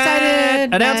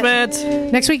excited. Announcements.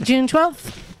 Next week, June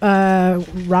 12th,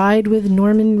 Ride with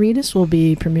Norman Reedus will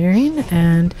be premiering.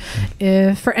 And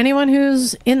if for anyone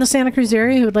who's in the Santa Cruz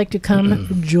area who would like to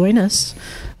come join us,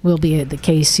 we'll be at the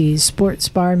KC's Sports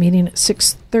Bar meeting at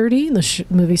 6:30.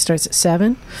 The movie starts at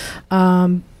 7.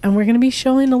 And we're going to be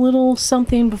showing a little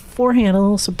something beforehand, a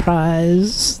little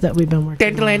surprise that we've been working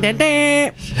on.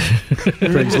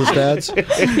 Craigslist ads.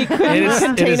 He couldn't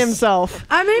contain himself.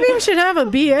 Maybe we should have a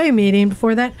BA meeting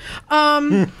before that.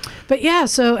 But yeah,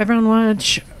 so everyone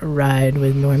watch Ride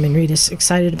with Norman Reedus.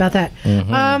 Excited about that.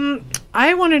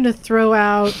 I wanted to throw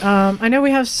out, I know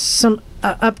we have some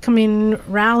upcoming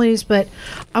rallies, but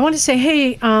I want to say,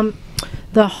 hey,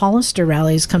 the Hollister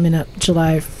rally is coming up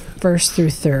July 1st through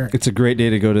 3rd. It's a great day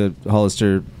to go to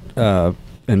Hollister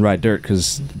and ride dirt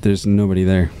because there's nobody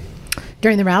there.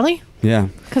 During the rally? Yeah.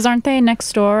 Because aren't they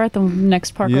next door at the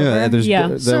next park Yeah, over?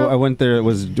 there's I went there. It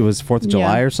was 4th of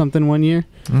July or something one year,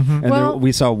 and Well-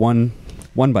 we saw one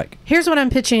One bike. Here's what I'm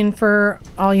pitching for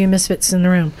all you misfits in the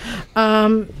room.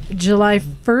 July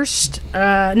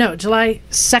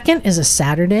 2nd is a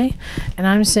Saturday, and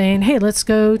I'm saying, hey, let's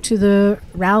go to the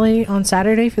rally on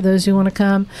Saturday for those who want to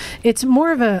come. It's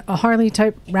more of a Harley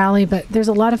type rally, but there's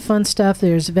a lot of fun stuff.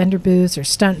 There's vendor booths, there's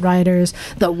stunt riders,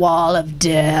 the Wall of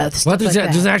Death. What is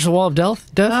that? There's an actual Wall of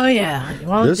Death? Oh yeah,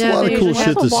 there's a lot of cool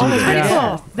shit to see.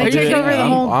 Cool. They take over the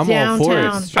whole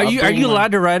downtown. Are you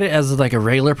allowed to ride it as like a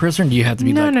regular person? Or do you have to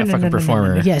be a fucking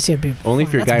performer? Yes, you'd be. Only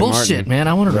if you're Guy bullshit, Martin. man.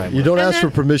 I want to ride. You don't ask for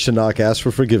permission, Knock. Ask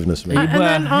for forgiveness, man. And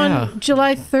then on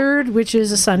July 3rd, which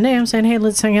is a Sunday, I'm saying, hey,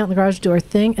 let's hang out in the garage, do our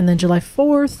thing. And then July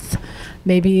 4th,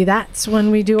 maybe that's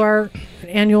when we do our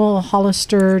annual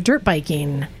Hollister dirt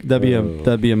biking.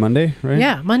 That'd be a Monday, right?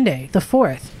 Yeah, Monday, the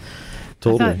 4th.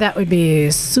 Totally. I thought that would be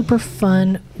a super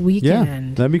fun weekend.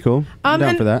 Yeah, that'd be cool. I'm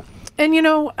down for that. And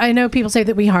I know people say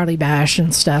that we Harley bash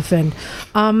and stuff, and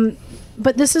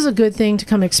but this is a good thing to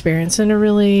come experience and to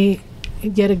really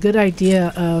get a good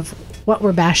idea of what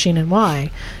we're bashing and why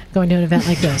going to an event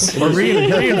like this. Or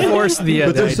reinforce the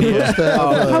But they're supposed to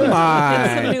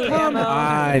have, Come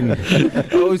on.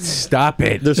 Oh, stop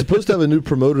it. They're supposed to have a new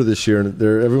promoter this year, and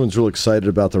everyone's real excited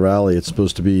about the rally. It's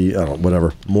supposed to be,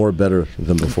 more better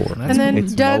than before. And then,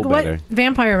 Doug, what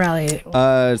vampire rally? It's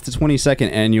the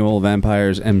 22nd annual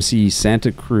Vampires MC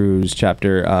Santa Cruz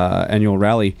chapter annual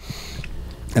rally.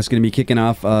 That's going to be kicking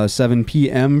off 7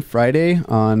 p.m. Friday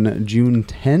on June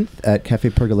 10th at Cafe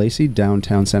Pergolesi,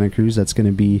 downtown Santa Cruz. That's going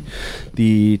to be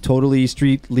the totally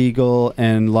street legal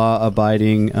and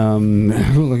law-abiding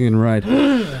hooligan ride.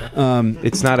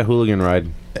 It's not a hooligan ride.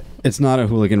 It's not a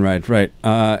hooligan ride, right.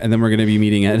 And then we're going to be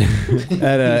meeting at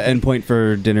Endpoint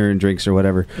for dinner and drinks or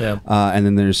whatever. Yeah. And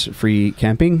then there's free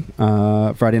camping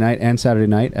Friday night and Saturday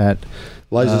night at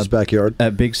Liza's backyard.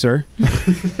 At Big Sur.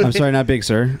 I'm sorry, not Big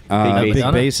Sur. Big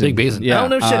Basin. Big Basin. Yeah. Oh,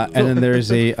 no shit. And then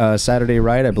there's a Saturday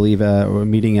ride, I believe. We're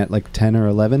meeting at like 10 or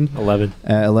 11. 11.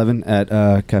 11 at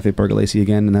Cafe Pergolesi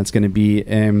again. And that's going to be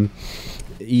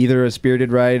either a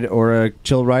spirited ride or a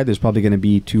chill ride. There's probably going to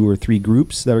be 2 or 3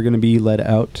 groups that are going to be led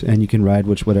out, and you can ride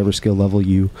whatever skill level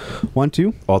you want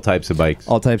to. All types of bikes.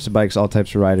 All types of bikes, all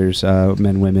types of riders,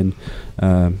 men, women,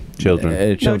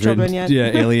 children. No children yet.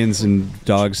 Yeah, aliens and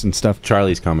dogs and stuff.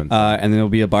 Charlie's coming. And then there'll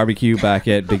be a barbecue back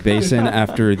at Big Basin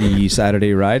after the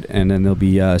Saturday ride, and then there'll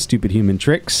be Stupid Human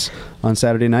Tricks on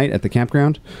Saturday night at the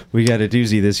campground. We got a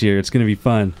doozy this year. It's going to be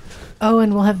fun. Oh,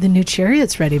 and we'll have the new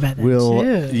chariots ready by then,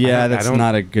 too. Yeah, that's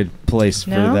not a good place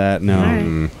for that.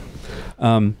 No.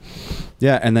 Right.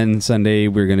 Yeah, and then Sunday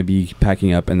we're going to be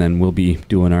packing up, and then we'll be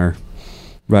doing our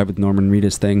Ride with Norman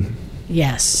Reedus thing.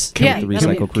 Yes. The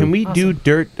recycle crew. Can we do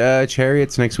dirt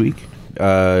chariots next week?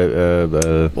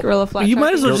 Gorilla flat You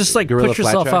might track. as well just Gorilla push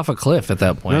yourself flat track? off a cliff at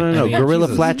that point. No. I mean, Gorilla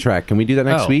Jesus. flat track. Can we do that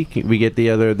next Oh. week? We get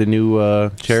the new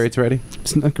chariots ready.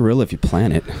 It's not gorilla if you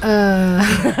plan it.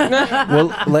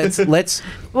 Well, let's.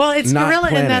 Well, it's not gorilla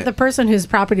in plan that it. the person whose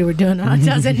property we're doing it on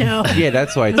doesn't know. Yeah,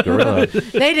 that's why it's gorilla.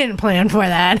 They didn't plan for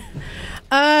that.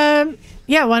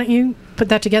 Yeah, why don't you put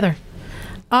that together?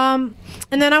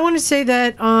 And then I want to say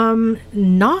that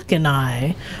Knock and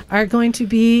I are going to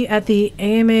be at the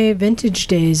AMA Vintage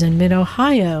Days in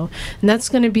Mid-Ohio, and that's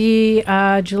going to be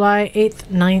July 8th,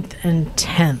 9th, and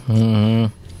 10th.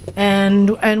 Mm-hmm. And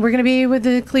we're going to be with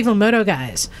the Cleveland Moto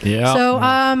guys. Yeah.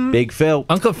 So Big Phil.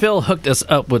 Uncle Phil hooked us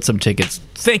up with some tickets.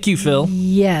 Thank you, Phil.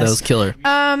 yes. That was killer.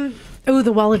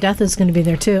 The Wall of Death is going to be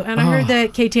there too, and I heard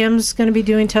that KTM's going to be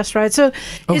doing test rides. So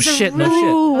Oh, it's a shit, no really-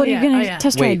 shit. What are you going to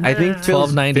test Wait, ride? I think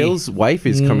Phil's $12.90. wife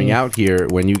is coming out here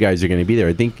when you guys are going to be there.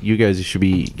 I think you guys should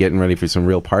be getting ready for some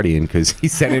real partying because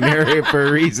he's sending her here for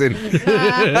a reason.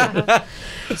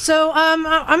 So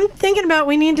I'm thinking about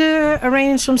we need to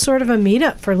arrange some sort of a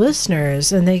meetup for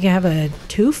listeners, and they can have a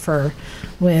twofer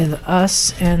with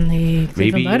us and the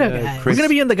Cleveland Moto guys. We're going to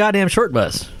be in the goddamn short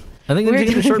bus. I think We're they're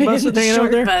taking the short gonna be bus in and the hanging out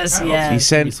short there. bus, yeah. He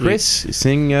sent Chris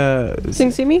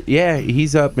Sing See Me? Yeah,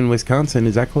 he's up in Wisconsin.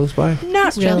 Is that close by?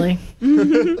 Not really.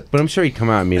 But I'm sure he'd come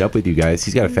out and meet up with you guys.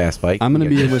 He's got a fast bike. I'm going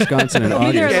to be in Wisconsin in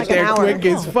Be there August. like an hour. quick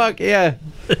as fuck. Yeah.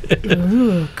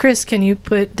 Ooh. Chris, can you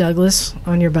put Douglas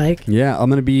on your bike? Yeah, I'm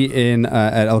going to be in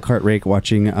at Elkhart Rake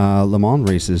watching Le Mans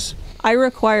races. I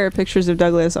require pictures of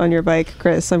Douglas on your bike,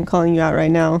 Chris. I'm calling you out right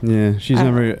now. Yeah, she's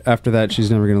never. After that, she's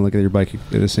never going to look at your bike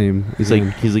the same. He's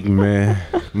like meh,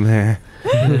 meh.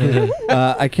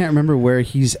 I can't remember where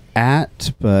he's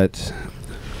at, but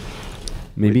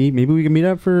maybe we can meet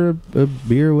up for a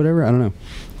beer or whatever. I don't know.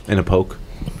 And a poke.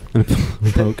 And a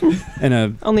poke. And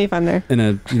a Only if I'm there. and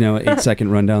a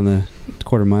 8-second run down the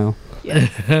quarter mile. Yeah.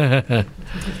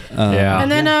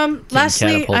 And then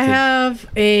lastly, catapulted. I have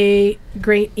a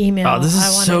great email Oh, this I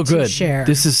is wanted so to good. share.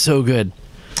 This is so good.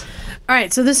 All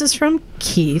right, so this is from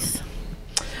Keith.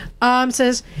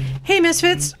 Says, "Hey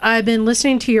Misfits, I've been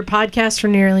listening to your podcast for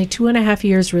nearly 2.5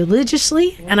 years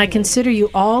religiously, and I consider you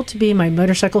all to be my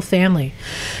motorcycle family.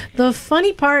 The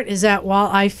funny part is that while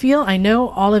I feel I know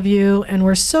all of you and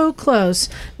we're so close,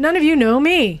 none of you know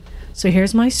me. So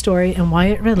here's my story and why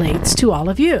it relates to all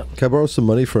of you. Can I borrow some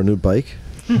money for a new bike?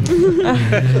 I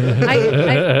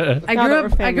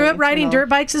grew up riding dirt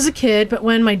bikes as a kid, but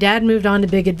when my dad moved on to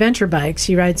big adventure bikes,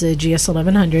 he rides a GS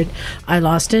 1100, I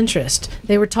lost interest.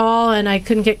 They were tall and I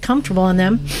couldn't get comfortable on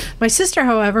them. My sister,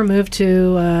 however, moved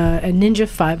to a Ninja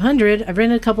 500. I've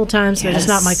ridden it a couple times, but it's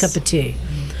not my cup of tea.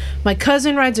 My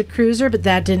cousin rides a cruiser, but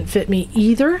that didn't fit me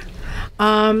either.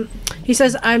 He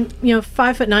says, I'm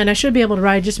 5'9". I should be able to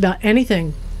ride just about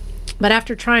anything. But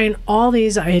after trying all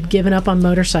these, I had given up on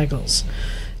motorcycles.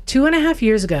 2.5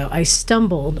 years ago, I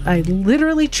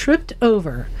literally tripped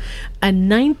over a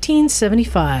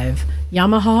 1975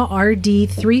 Yamaha RD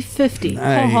 350.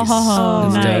 Nice.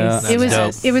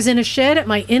 Nice. It was in a shed at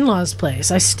my in-laws'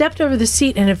 place. I stepped over the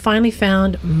seat and had finally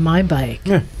found my bike.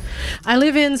 Yeah. I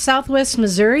live in Southwest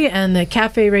Missouri, and the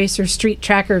Cafe Racer Street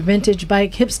Tracker vintage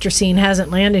bike hipster scene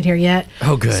hasn't landed here yet.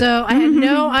 Oh, good. So I had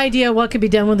no idea what could be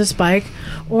done with this bike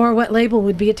or what label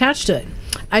would be attached to it.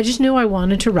 I just knew I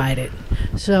wanted to ride it.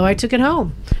 So I took it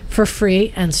home for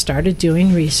free and started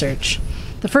doing research.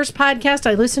 The first podcast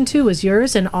I listened to was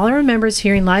yours, and all I remember is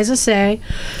hearing Liza say,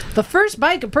 the first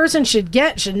bike a person should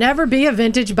get should never be a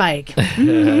vintage bike.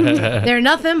 They're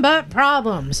nothing but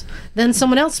problems. Then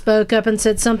someone else spoke up and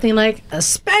said something like,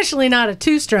 especially not a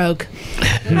two-stroke.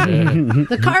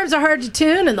 The carbs are hard to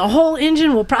tune, and the whole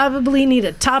engine will probably need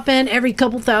a top end every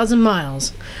couple thousand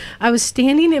miles. I was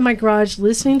standing in my garage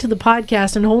listening to the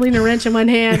podcast and holding a wrench in one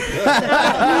hand,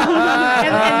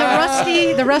 and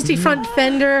the rusty front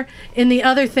fender in the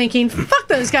other, thinking, fuck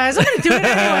those guys, I'm going to do it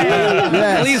anyway.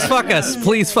 Yes.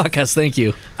 Please fuck us, thank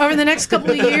you. Over the next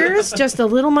couple of years, just a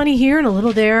little money here and a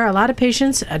little there, a lot of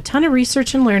patience, a ton of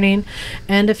research and learning,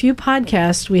 and a few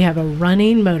podcasts, we have a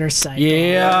running motorcycle.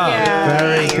 Yeah.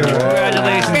 Very good.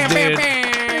 Congratulations, dude.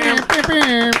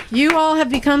 You all have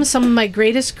become some of my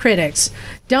greatest critics.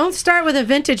 Don't start with a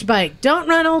vintage bike. Don't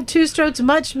run old two-strokes, too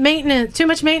much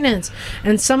maintenance.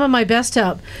 And some of my best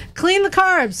help. Clean the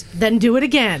carbs, then do it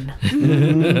again.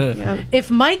 Mm-hmm. If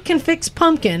Mike can fix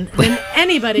pumpkin, then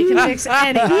anybody can fix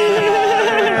anything.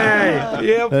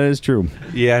 That is true.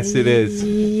 Yes, it is.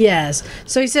 Yes.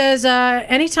 So he says,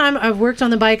 anytime I've worked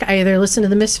on the bike, I either listen to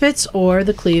the Misfits or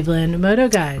the Cleveland Moto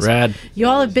Guys. Rad. You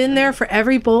all have been there for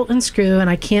every bolt and screw, and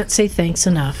I can't say thanks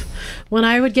enough. When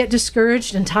I would get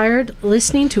discouraged and tired,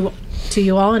 listening to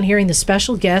you all and hearing the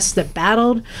special guests that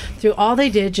battled through all they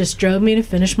did just drove me to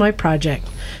finish my project.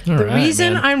 The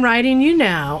reason I'm writing you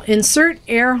now, insert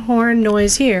air horn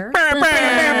noise here. The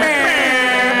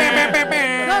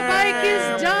bike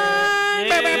is done!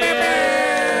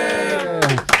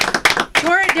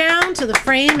 Tore it down to the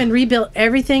frame and rebuilt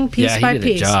everything piece by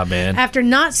piece. Good job, man. After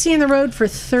not seeing the road for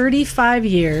 35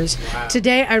 years,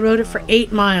 today I rode it for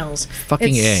 8 miles.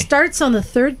 Fucking it starts on the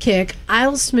third kick,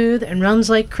 idles smooth, and runs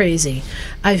like crazy.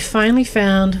 I finally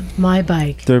found my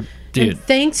bike. Dude. And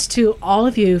thanks to all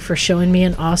of you for showing me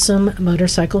an awesome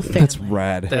motorcycle family. That's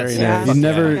rad. That's You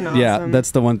never,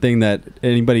 that's the one thing that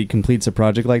anybody completes a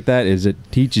project like that is it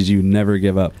teaches you never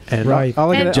give up. And Right.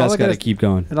 Just got to keep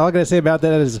going. And all I got to say about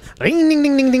that is ring, ding,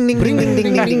 ding, ding, ding, ding, ding, ding,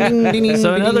 ding, ding, ding, ding.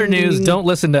 So in other news, don't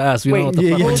listen to us. We don't know what the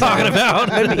fuck we're talking about.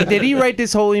 Did he write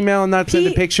this whole email and not send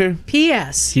a picture?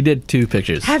 P.S. He did 2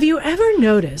 pictures. Have you ever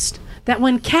noticed that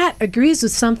when Kat agrees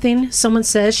with something someone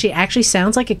says, she actually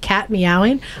sounds like a cat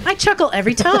meowing? I chuckle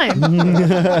every time.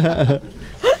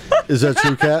 Is that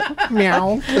true, Kat?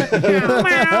 Meow.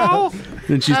 Meow.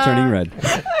 Then she's turning red.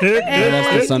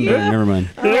 That's the sunburn. Never mind.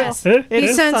 Yes. He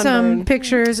sent some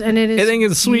pictures, and it is. I think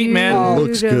it's sweet, man.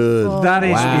 Looks good. That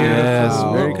is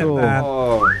beautiful. Very Look cool. at that.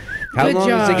 How Good long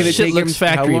job. is it going to Shit take looks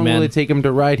factory, How long man. will it take him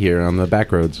to ride here on the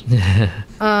back roads?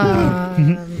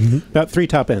 about 3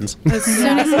 top ends. As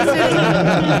soon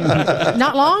as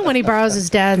not long when he borrows his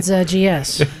dad's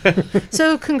GS.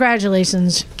 So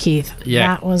congratulations, Keith. Yeah.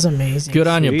 That was amazing. Good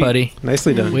on you, buddy.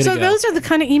 Nicely done. Way to So go. those are the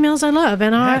kind of emails I love,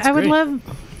 and I would great. love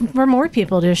for more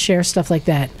people to share stuff like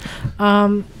that.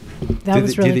 That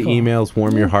was really did the cool. emails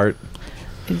warm your heart?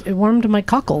 It warmed my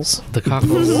cockles. The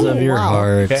cockles of your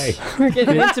heart. Okay. We're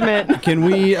getting intimate. Can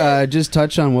we just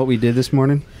touch on what we did this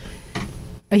morning?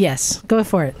 Yes, go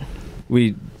for it.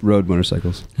 We rode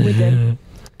motorcycles. We did.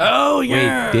 Oh,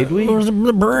 yeah. Wait, did we? Where's the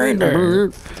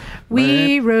brain?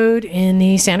 We rode in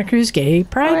the Santa Cruz Gay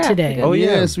Pride today. Oh,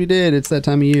 yes, we did. It's that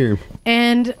time of year.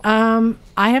 And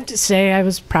I have to say, I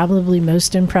was probably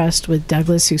most impressed with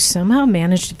Douglas, who somehow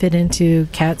managed to fit into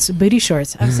Kat's booty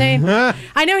shorts. I'm saying,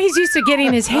 I know he's used to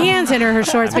getting his hands into her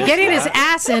shorts, but getting his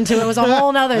ass into it was a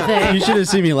whole nother thing. You should have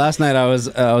seen me last night. I was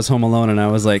home alone, and I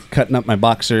was like cutting up my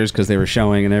boxers because they were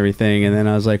showing and everything. And then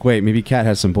I was like, wait, maybe Kat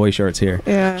has some boy shorts here.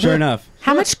 Yeah. Sure enough.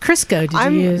 How much Crisco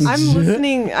did you use? I'm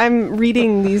listening. I'm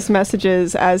reading these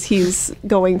messages as he's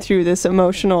going through this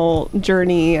emotional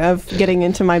journey of getting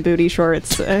into my booty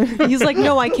shorts. He's like,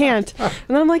 no, I can't. And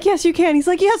then I'm like, yes, you can. He's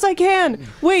like, yes, I can.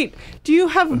 Wait, do you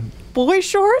have boy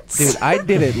shorts? Dude, I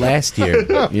did it last year.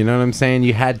 You know what I'm saying?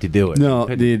 You had to do it. No,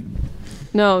 dude.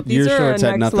 No, these your are shorts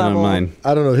next had nothing level. on mine.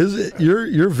 I don't know.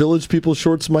 Your Village People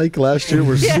shorts, Mike, last year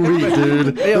were sweet,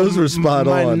 dude. Those were spot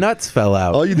my on. My nuts fell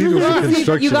out. All you needed was a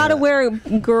construction. You got to wear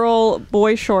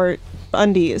boy short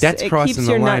undies. That's it crossing keeps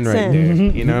the your line nuts right in.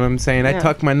 there. You know what I'm saying? I Yeah.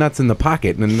 tucked my nuts in the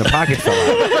pocket, and then the pocket fell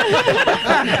out.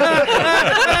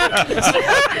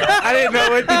 I didn't know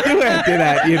what to do after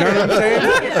that. You know what I'm saying?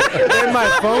 Then my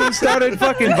phone started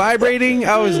fucking vibrating.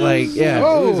 I was like, yeah, it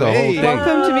was a whole thing.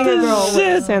 Welcome to being a girl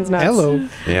with sans nuts. Hello.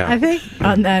 Yeah. I think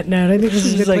on that note, I think this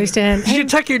is a good place to end. You should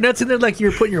tuck your nuts in there like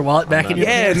you're putting your wallet back in your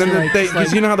Yeah, pants. and then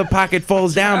because you know how the pocket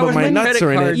folds down, but my nuts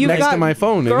are in it You've next got to my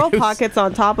phone. girl pockets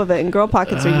on top of it, and girl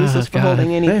pockets are useless for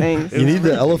holding anything. You need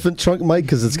the elephant trunk, Mike,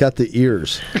 because it's got the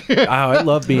ears. Oh, I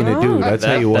love being a dude. I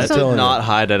tell you what. That did not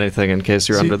hide anything in case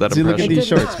you're under that impression. Look at these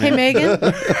shorts, Hey, Megan,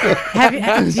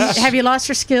 have you lost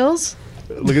your skills?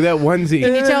 Look at that onesie.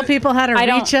 Can you tell people how to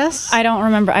reach us? I don't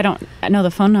remember. I don't know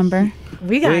the phone number.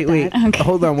 We got Wait, that.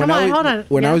 hold on. Come on, hold on.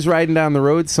 When I Yeah. was riding down the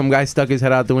road, some guy stuck his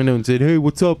head out the window and said, "Hey,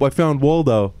 what's up? I found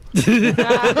Waldo." I was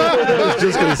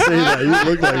just going to say that. You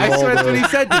look like I swear that's what he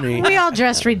Waldo. said to me. We all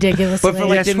dressed ridiculously. But for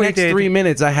like the next 3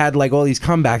 minutes, I had like all these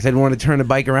comebacks. I didn't want to turn the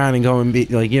bike around and go and be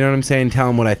like, you know what I'm saying? Tell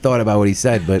him what I thought about what he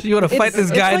said. But You want to fight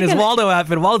this guy in his Waldo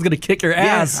outfit. Waldo's going to kick your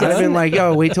ass. I've been like,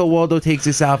 yo, wait till Waldo takes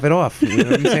this outfit off. You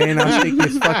know what I'm saying? I'll stick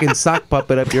this fucking sock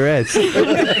puppet up your ass. Just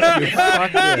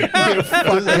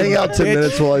hang out 10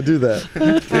 minutes while I do that.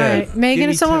 All right, Megan,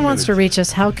 if someone wants to reach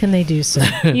us, how can they do so?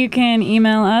 You can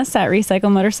email us at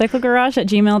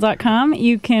recyclemotorcyclegarage@gmail.com.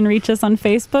 You can reach us on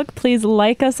Facebook. Please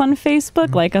like us on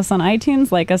Facebook, like us on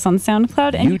iTunes, like us on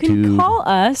SoundCloud, and you can call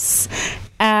us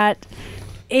at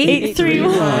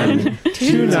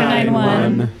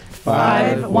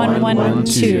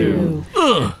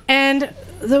 831-291-5112. And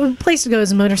the place to go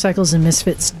is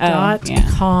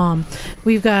motorcyclesandmisfits.com.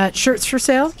 We've got shirts for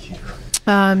sale.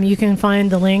 You can find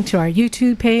the link to our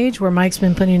YouTube page where Mike's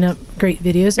been putting up great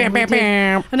videos. And we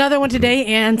did another one today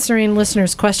answering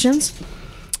listeners' questions.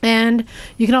 And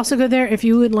you can also go there if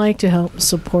you would like to help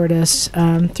support us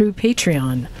through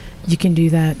Patreon. You can do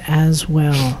that as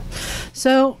well.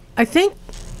 So I think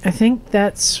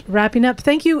that's wrapping up.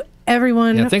 Thank you,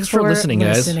 everyone. Yeah, thanks for listening,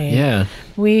 guys. Yeah.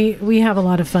 We have a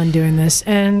lot of fun doing this.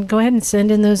 And go ahead and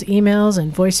send in those emails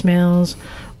and voicemails.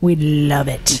 We love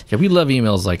it. Yeah, we love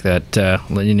emails like that.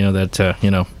 Let you know that,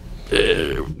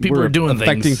 people We're are doing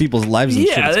affecting things. people's lives and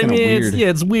shit. It's kinda weird.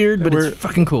 It's weird, but it's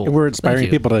fucking cool. We're inspiring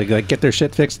Thank you. people to like, get their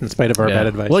shit fixed in spite of our bad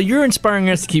advice. Well, you're inspiring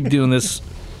us to keep doing this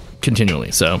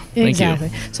continually, so thank Exactly.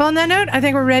 you. So on that note, I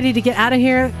think we're ready to get out of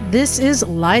here. This is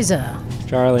Liza.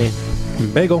 Charlie.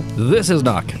 Bagel. This is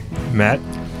Doc. Matt.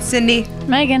 Cindy.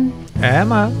 Megan.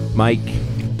 Emma. Mike.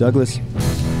 Douglas.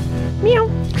 Meow.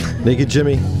 Naked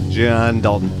Jimmy. John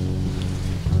Dalton.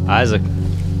 Isaac.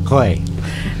 Clay.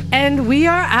 And we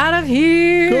are out of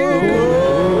here. Go.